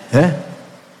 Yeah.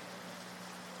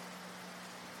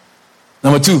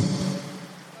 Number two,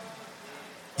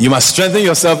 you must strengthen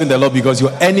yourself in the Lord because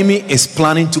your enemy is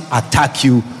planning to attack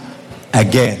you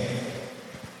again.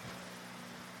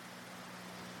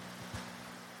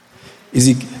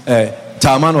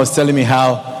 Talman was telling me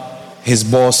how his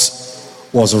boss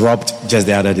was robbed just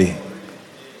the other day.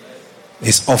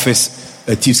 His office,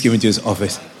 thieves came into his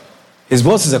office. His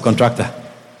boss is a contractor.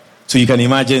 So you can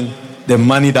imagine the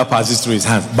money that passes through his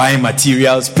hands, buying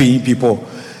materials, paying people.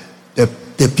 The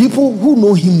people who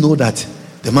know him know that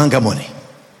the man got money.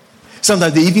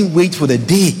 Sometimes they even wait for the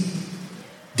day.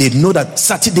 They know that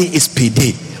Saturday is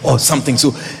payday or something.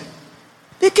 So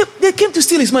they came to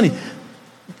steal his money.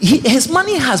 His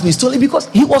money has been stolen because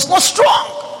he was not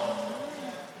strong.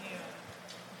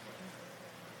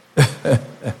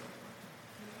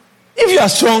 If you are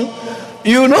strong,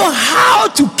 you know how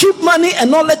to keep money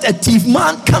and not let a thief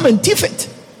man come and thief it.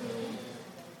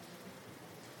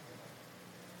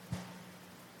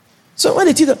 So when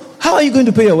they tell you, how are you going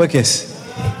to pay your workers?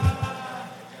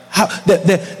 How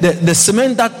the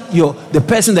cement that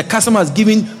the customer has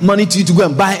given money to you to go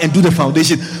and buy and do the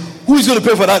foundation, who is going to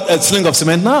pay for that sling of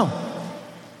cement now?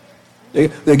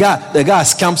 The guy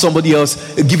has scammed somebody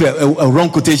else, give a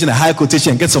wrong quotation, a high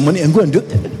quotation, and get some money and go and do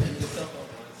it.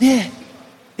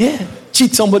 Yeah.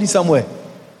 Cheat somebody somewhere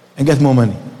and get more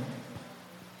money.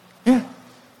 Yeah.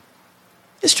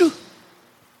 It's true.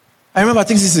 I remember, I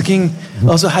think Sister King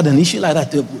also had an issue like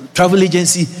that. The travel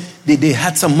agency, they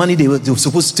had some money they were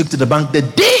supposed to take to the bank the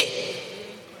day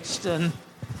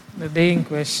in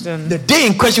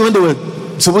question when they were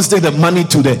supposed to take the money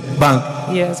to the bank.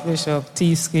 Yes, Bishop.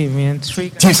 Thieves came in.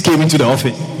 Thieves came into the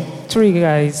office. 3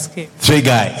 guys came. 3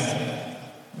 guys.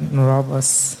 Rob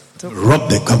us.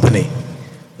 Robbed the company.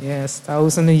 Yes,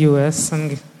 thousands in the US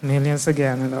and millions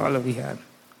again, and all of we had.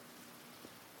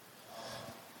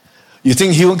 You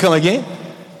think he won't come again?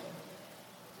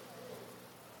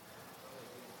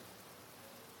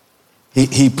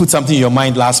 He put something in your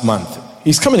mind last month.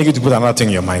 He's coming again to put another thing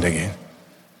in your mind again.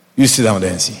 You sit down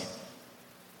there and see.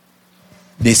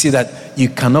 They say that you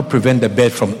cannot prevent the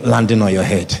bird from landing on your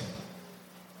head,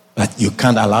 but you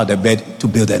can't allow the bird to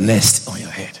build a nest on your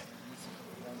head.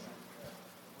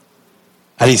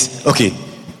 At least, okay,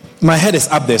 my head is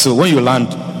up there, so when you land,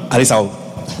 at least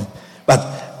but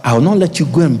I will not let you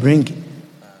go and bring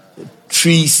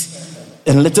trees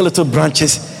and little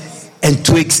branches and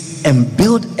twigs and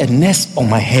build a nest on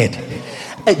my head.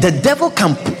 The devil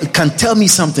can tell me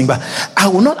something, but I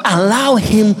will not allow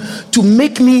him to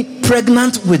make me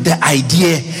pregnant with the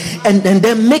idea and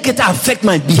then make it affect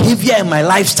my behavior and my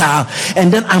lifestyle,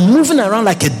 and then I'm moving around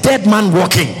like a dead man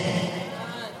walking.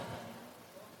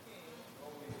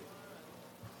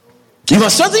 You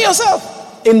must strengthen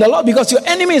yourself in the Lord because your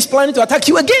enemy is planning to attack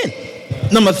you again.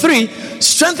 Number 3,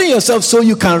 strengthen yourself so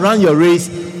you can run your race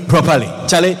properly.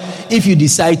 Charlie, if you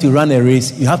decide to run a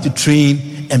race, you have to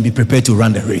train and be prepared to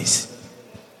run the race.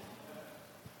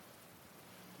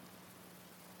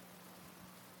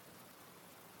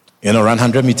 Run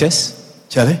 100 meters,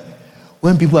 Charlie.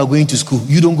 when people are going to school,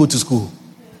 you don't go to school.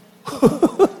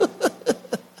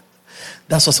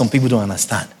 That's what some people don't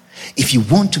understand. If you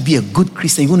want to be a good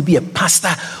Christian, you want to be a pastor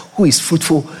who is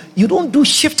fruitful, you don't do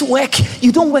shift work.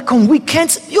 You don't work on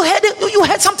weekends. You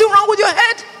had something wrong with your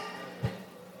head.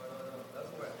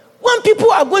 When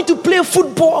people are going to play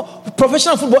football,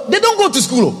 professional football, they don't go to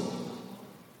school.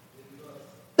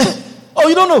 Oh,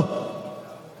 you don't know?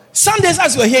 Sundays,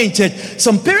 as we are here in church,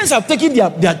 some parents have taken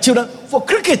their children for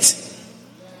cricket.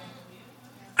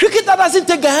 Cricket that doesn't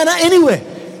take Guyana anywhere.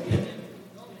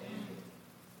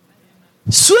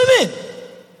 Swimming.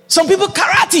 Some people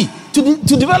karate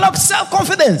to develop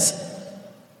self-confidence.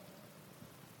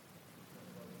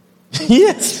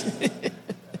 Yes.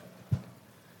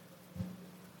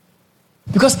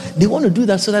 Because they want to do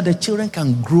that so that the children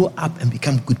can grow up and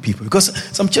become good people. Because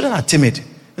some children are timid.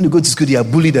 When they go to school, they are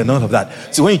bullied and all of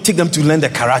that. So when you take them to learn the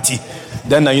karate,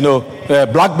 then,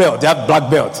 black belt, they have black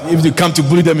belt. If you come to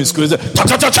bully them in school, they say,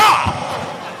 cha-cha-cha-cha!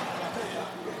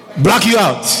 Black you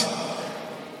out.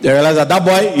 They realize that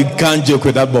boy, you can't joke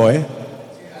with that boy.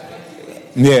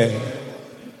 Yeah.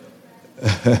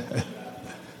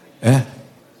 Yeah.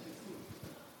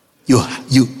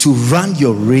 You to run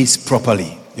your race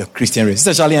properly, your Christian race.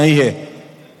 Sister Charlie, are you here?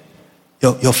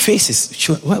 Your face is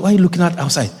sure. Why are you looking at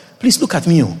outside? Please look at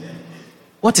me.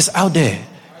 What is out there?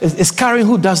 It's Karen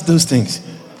who does those things.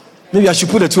 Maybe I should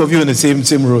put the two of you in the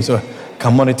same row so I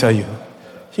can monitor you.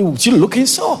 She looking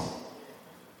so.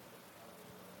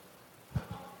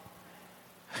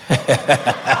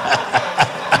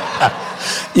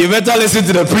 You better listen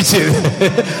to the preaching.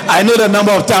 I know the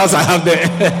number of towels I have there.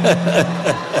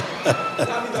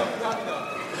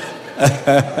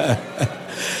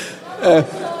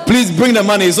 Please bring the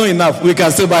money. It's not enough. We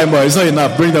can still buy more. It's not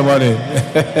enough. Bring the money.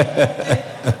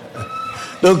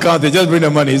 Don't count it. Just bring the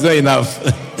money. It's not enough.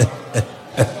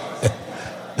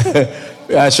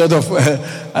 We are short of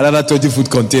another 20-foot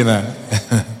container.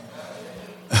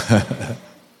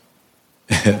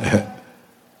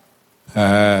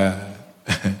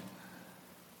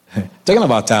 Talking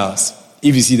about towels,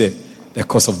 if you see the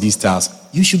cost of these towels,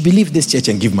 you should believe this church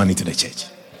and give money to the church.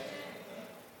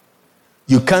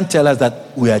 You can't tell us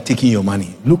that we are taking your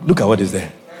money. Look at what is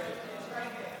there.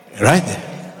 Right there.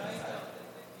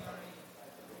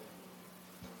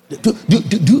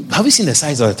 Have you seen the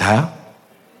size of the tile?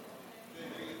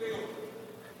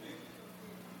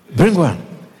 Bring one.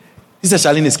 Sister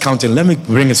Charlene is counting. Let me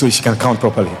bring it so she can count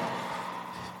properly.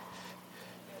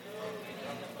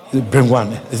 Bring one.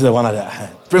 This is the one at the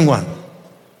hand. Bring one.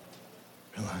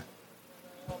 Bring one.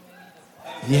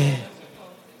 Yeah.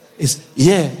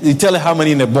 You tell her how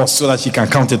many in the box so that she can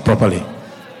count it properly.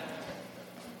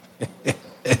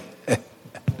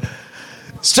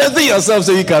 Strengthen yourself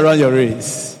so you can run your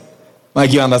race.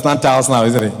 Mike, you understand tiles now,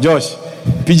 isn't it? Josh,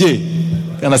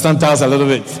 PJ, you understand tiles a little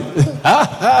bit.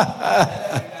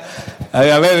 Are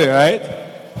you ready, right?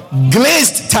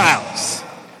 Glazed tiles.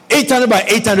 800 by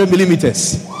 800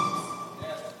 millimeters.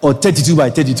 Or 32 by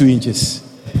 32 inches.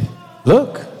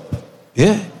 Look.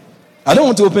 Yeah. I don't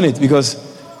want to open it because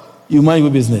you mind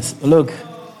your business. Look.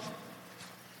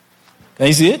 Can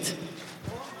you see it?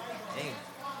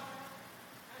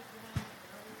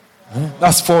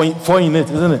 That's four in it,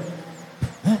 isn't it?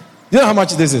 You know how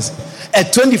much this is?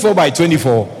 At 24 by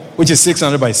 24, which is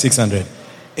 600 by 600,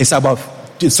 it's about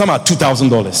some are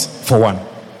 $2,000 for one.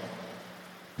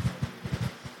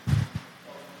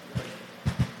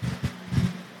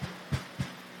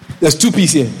 There's 2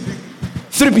 piece here.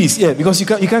 3 piece, yeah, because you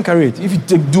can't carry it. If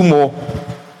you do more,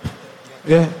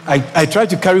 yeah. I tried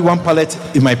to carry 1 pallet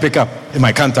in my pickup, in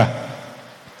my canter.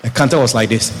 The canter was like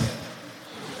this.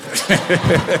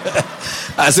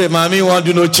 I said, Mommy, won't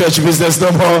do no church business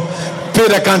no more. Pay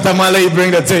the canter, man, let you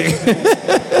bring the thing.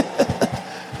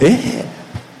 Yeah.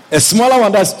 A smaller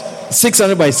one that's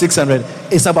 600 by 600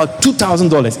 is about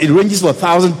 $2,000. It ranges from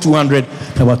 1,200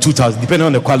 to about 2,000, depending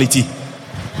on the quality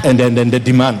and then the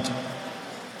demand.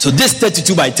 So this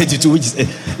 32 by 32, which is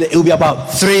it will be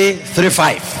about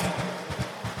 335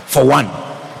 for one.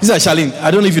 These are Charlene.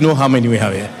 I don't know if you know how many we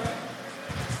have here.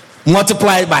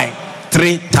 Multiplied by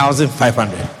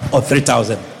 3,500 or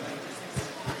 3,000.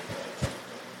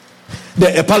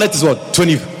 The pallet is what?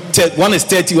 20. One is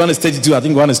 30, one is 32. I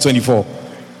think one is 24.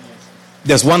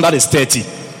 There's one that is 30.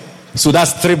 So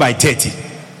that's 3 by 30.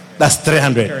 That's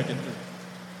 300.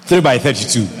 3 by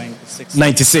 32.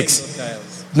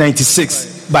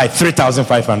 96 by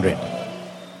 3,500.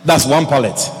 That's one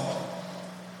pallet.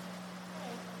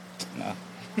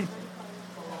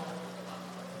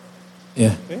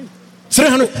 Yeah.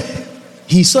 300.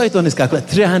 He saw it on his calculator.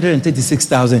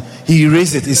 336,000. He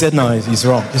erased it. He said, no, it's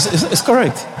wrong. It's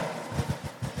correct.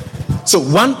 So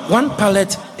one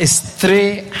pallet is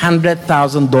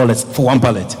 $300,000 for one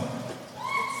pallet.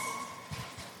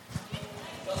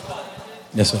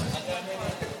 Yes, sir.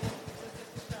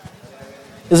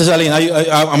 This is Charlene.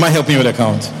 Am I helping you with the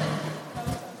count?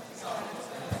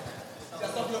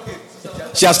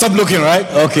 She has stopped looking, right?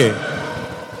 Okay.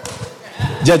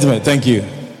 Gentlemen, thank you.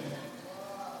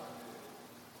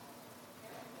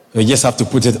 We just have to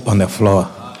put it on the floor.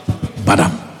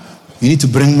 Madam, you need to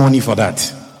bring money for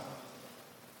that.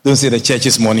 Don't say the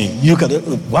church's money. You can,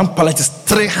 one pallet is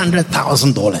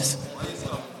 $300,000.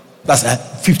 That's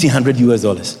 $1,500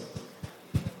 US.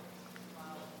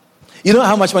 You know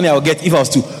how much money I would get if I was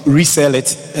to resell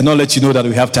it and not let you know that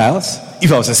we have tiles?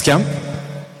 If I was a scam?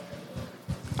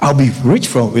 I'll be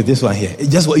rich with this one here.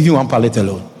 Just even one pallet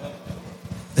alone.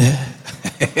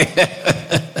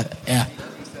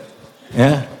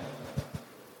 Yeah.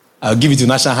 I'll give it to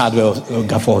National Hardware or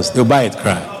Gaffors. They'll buy it,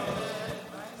 cry.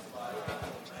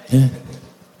 Yeah.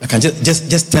 I can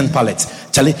just 10 pallets.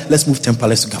 Charlie, let's move 10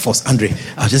 pallets to Gaffors. Andre,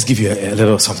 I'll just give you a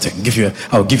little something.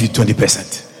 I'll give you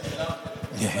 20%.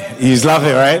 Yeah. He's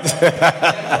laughing, right?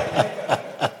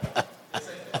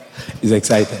 He's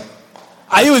excited.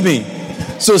 Are you with me?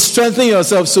 So strengthen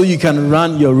yourself so you can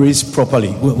run your race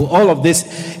properly. All of this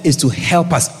is to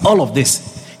help us. All of this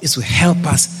is to help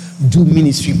us do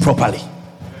ministry properly.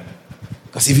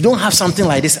 Because if you don't have something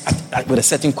like this with a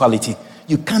certain quality,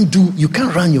 you can't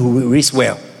run your race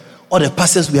well. All the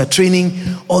pastors we are training,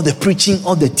 all the preaching,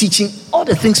 all the teaching, all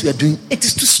the things we are doing, it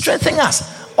is to strengthen us.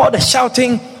 All the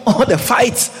shouting, all the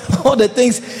fights, all the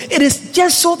things, it is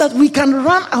just so that we can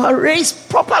run our race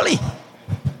properly.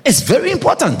 It's very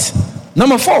important.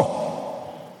 Number 4.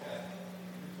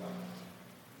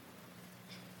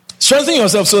 Strengthen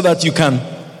yourself so that you can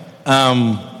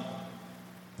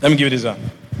let me give you this one.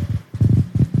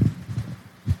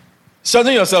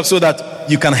 Strengthen yourself so that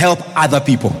you can help other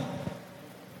people.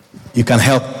 You can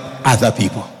help other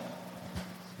people.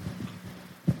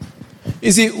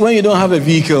 You see, when you don't have a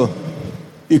vehicle,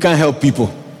 you can't help people.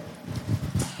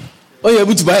 When you're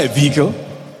able to buy a vehicle,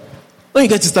 when you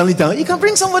get to Stanley Town, you can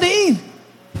bring somebody in.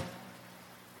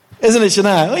 Isn't it,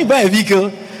 Shania? When you buy a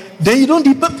vehicle, then you don't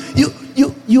depend.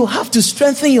 You have to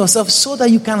strengthen yourself so that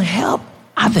you can help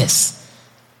others.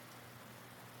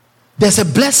 There's a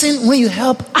blessing when you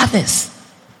help others.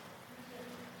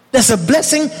 There's a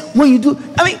blessing when you do.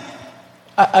 I mean,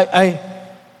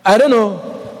 I don't know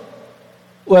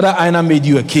whether Aina made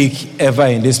you a cake ever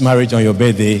in this marriage on your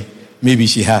birthday. Maybe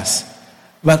she has.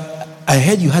 But I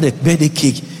heard you had a birthday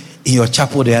cake in your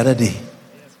chapel the other day.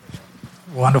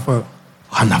 Wonderful.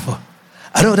 I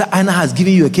don't know that Aina has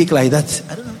given you a cake like that.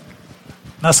 I don't know.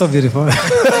 Not so beautiful.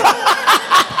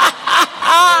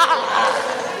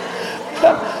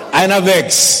 Aina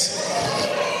Vex.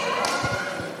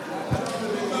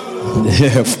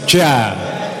 Cha.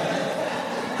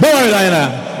 Don't worry, Aina.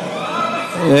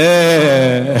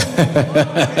 Yeah.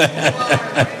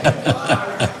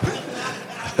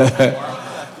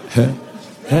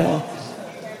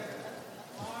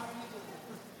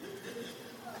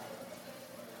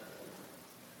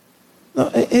 No,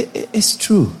 it's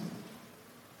true.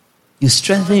 You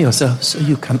strengthen yourself so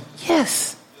you can,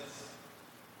 yes.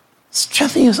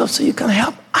 Strengthen yourself so you can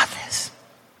help others.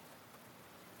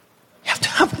 You have to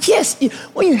help, yes.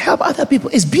 When you help other people,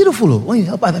 it's beautiful when you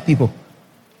help other people.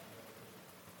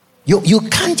 You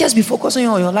can't just be focusing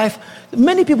on your life.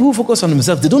 Many people who focus on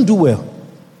themselves, they don't do well.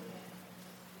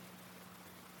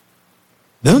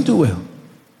 They don't do well.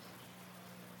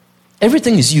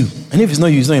 Everything is you. And if it's not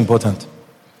you, it's not important.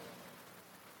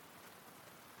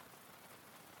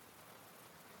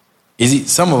 You see,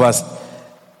 some of us,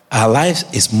 our lives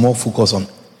is more focused on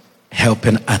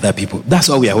helping other people. That's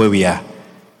why we are where we are.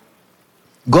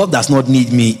 God does not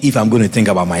need me if I'm going to think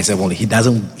about myself only. He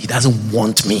doesn't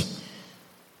want me.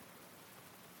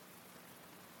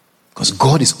 Because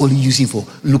God is only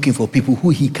looking for people who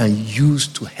he can use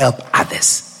to help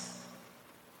others.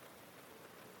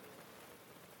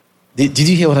 Did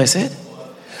you hear what I said?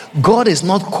 God is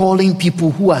not calling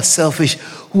people who are selfish,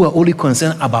 who are only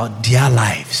concerned about their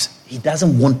lives. He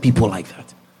doesn't want people like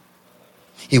that.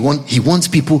 He wants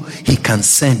people he can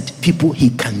send, people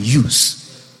he can use,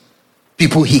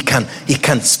 people he can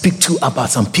speak to about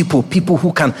some people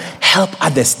who can help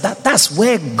others. That's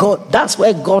where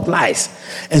God lies.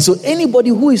 And so anybody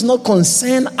who is not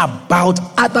concerned about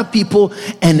other people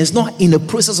and is not in the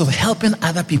process of helping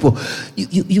other people,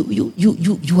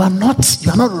 you are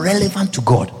not relevant to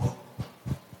God.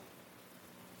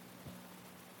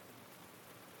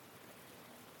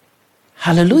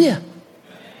 Hallelujah.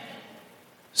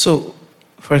 So,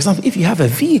 for example, if you have a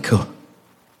vehicle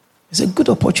It's a good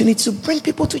opportunity to bring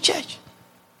people to church.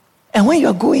 And when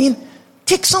you're going,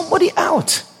 take somebody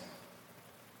out.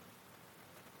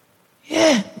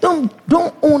 Yeah, don't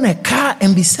own a car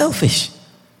and be selfish.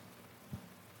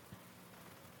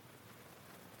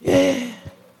 Yeah.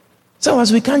 So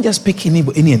as we can't just pick any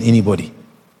and anybody.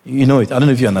 You know it. I don't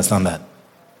know if you understand that.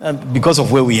 Because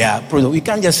of where we are, we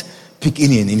can't just pick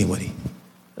any and anybody.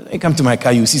 You come to my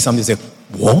car, you see somebody say,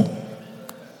 what?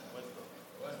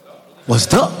 What's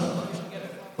that?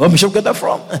 Where Bishop get that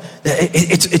from?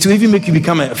 It will even make you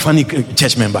become a funny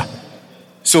church member.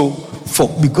 So,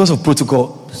 because of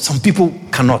protocol, some people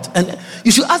cannot. And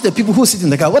you should ask the people who sit in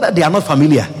the car whether they are not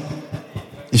familiar.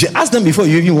 You should ask them before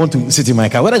you even want to sit in my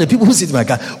car, whether the people who sit in my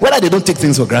car, whether they don't take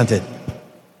things for granted.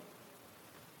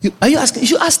 Are you asking? You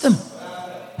should ask them.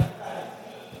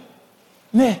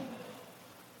 Yeah.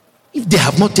 If they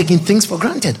have not taken things for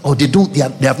granted, or they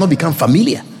have not become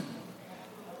familiar,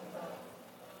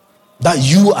 that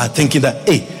you are thinking that,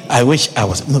 hey, I wish I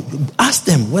was. No, ask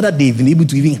them whether they've been able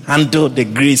to even handle the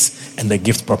grace and the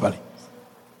gift properly.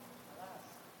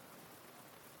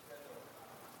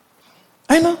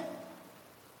 I know.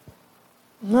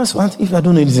 That's one. If I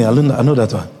don't know anything, I know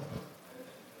that one.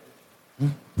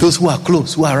 Those who are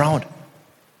close, who are around.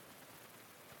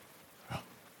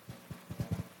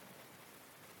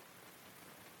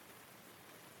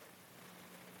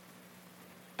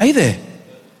 Are you there?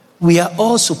 We are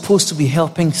all supposed to be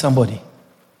helping somebody.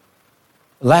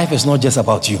 Life is not just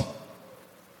about you.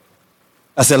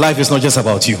 I said, life is not just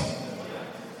about you.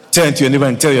 Turn to your neighbor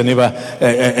and tell your neighbor,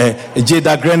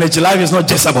 Jada Greenwich, life is not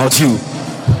just about you.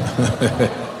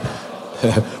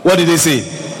 What did they say?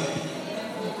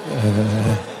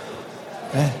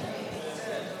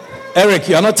 Eric,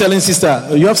 you are not telling sister.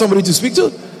 You have somebody to speak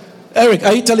to? Eric,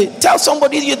 are you tell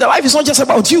somebody that life is not just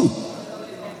about you.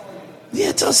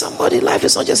 Yeah, tell somebody life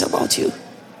is not just about you.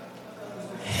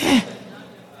 Yeah,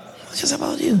 not just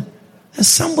about you. And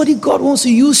somebody God wants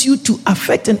to use you to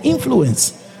affect and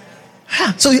influence.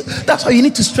 So that's why you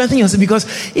need to strengthen yourself, because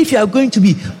if you are going to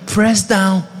be pressed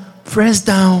down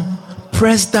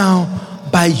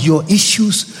by your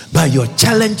issues, by your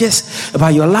challenges,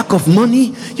 by your lack of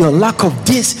money, your lack of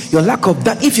this, your lack of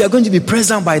that, if you are going to be pressed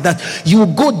down by that, you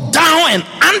will go down and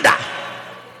under.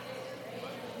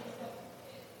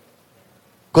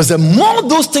 Because the more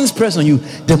those things press on you,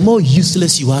 the more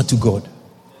useless you are to God.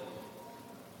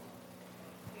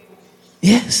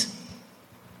 Yes.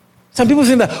 Some people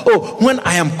think that, when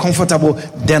I am comfortable,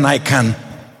 then I can.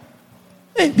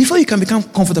 Hey, before you can become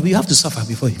comfortable, you have to suffer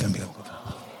before you can become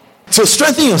comfortable. So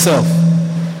strengthen yourself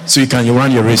so you can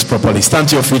run your race properly. Stand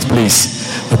to your feet,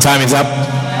 please. The time is up.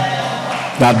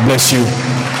 God bless you.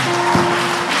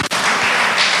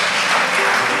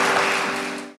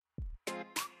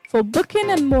 For booking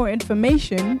and more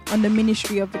information on the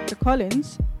ministry of Victor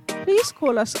Collins, please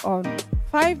call us on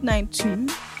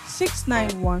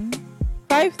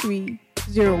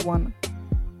 592-691-5301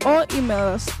 or email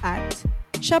us at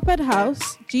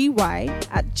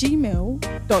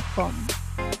shepherdhousegy@gmail.com.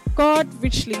 God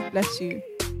richly bless you.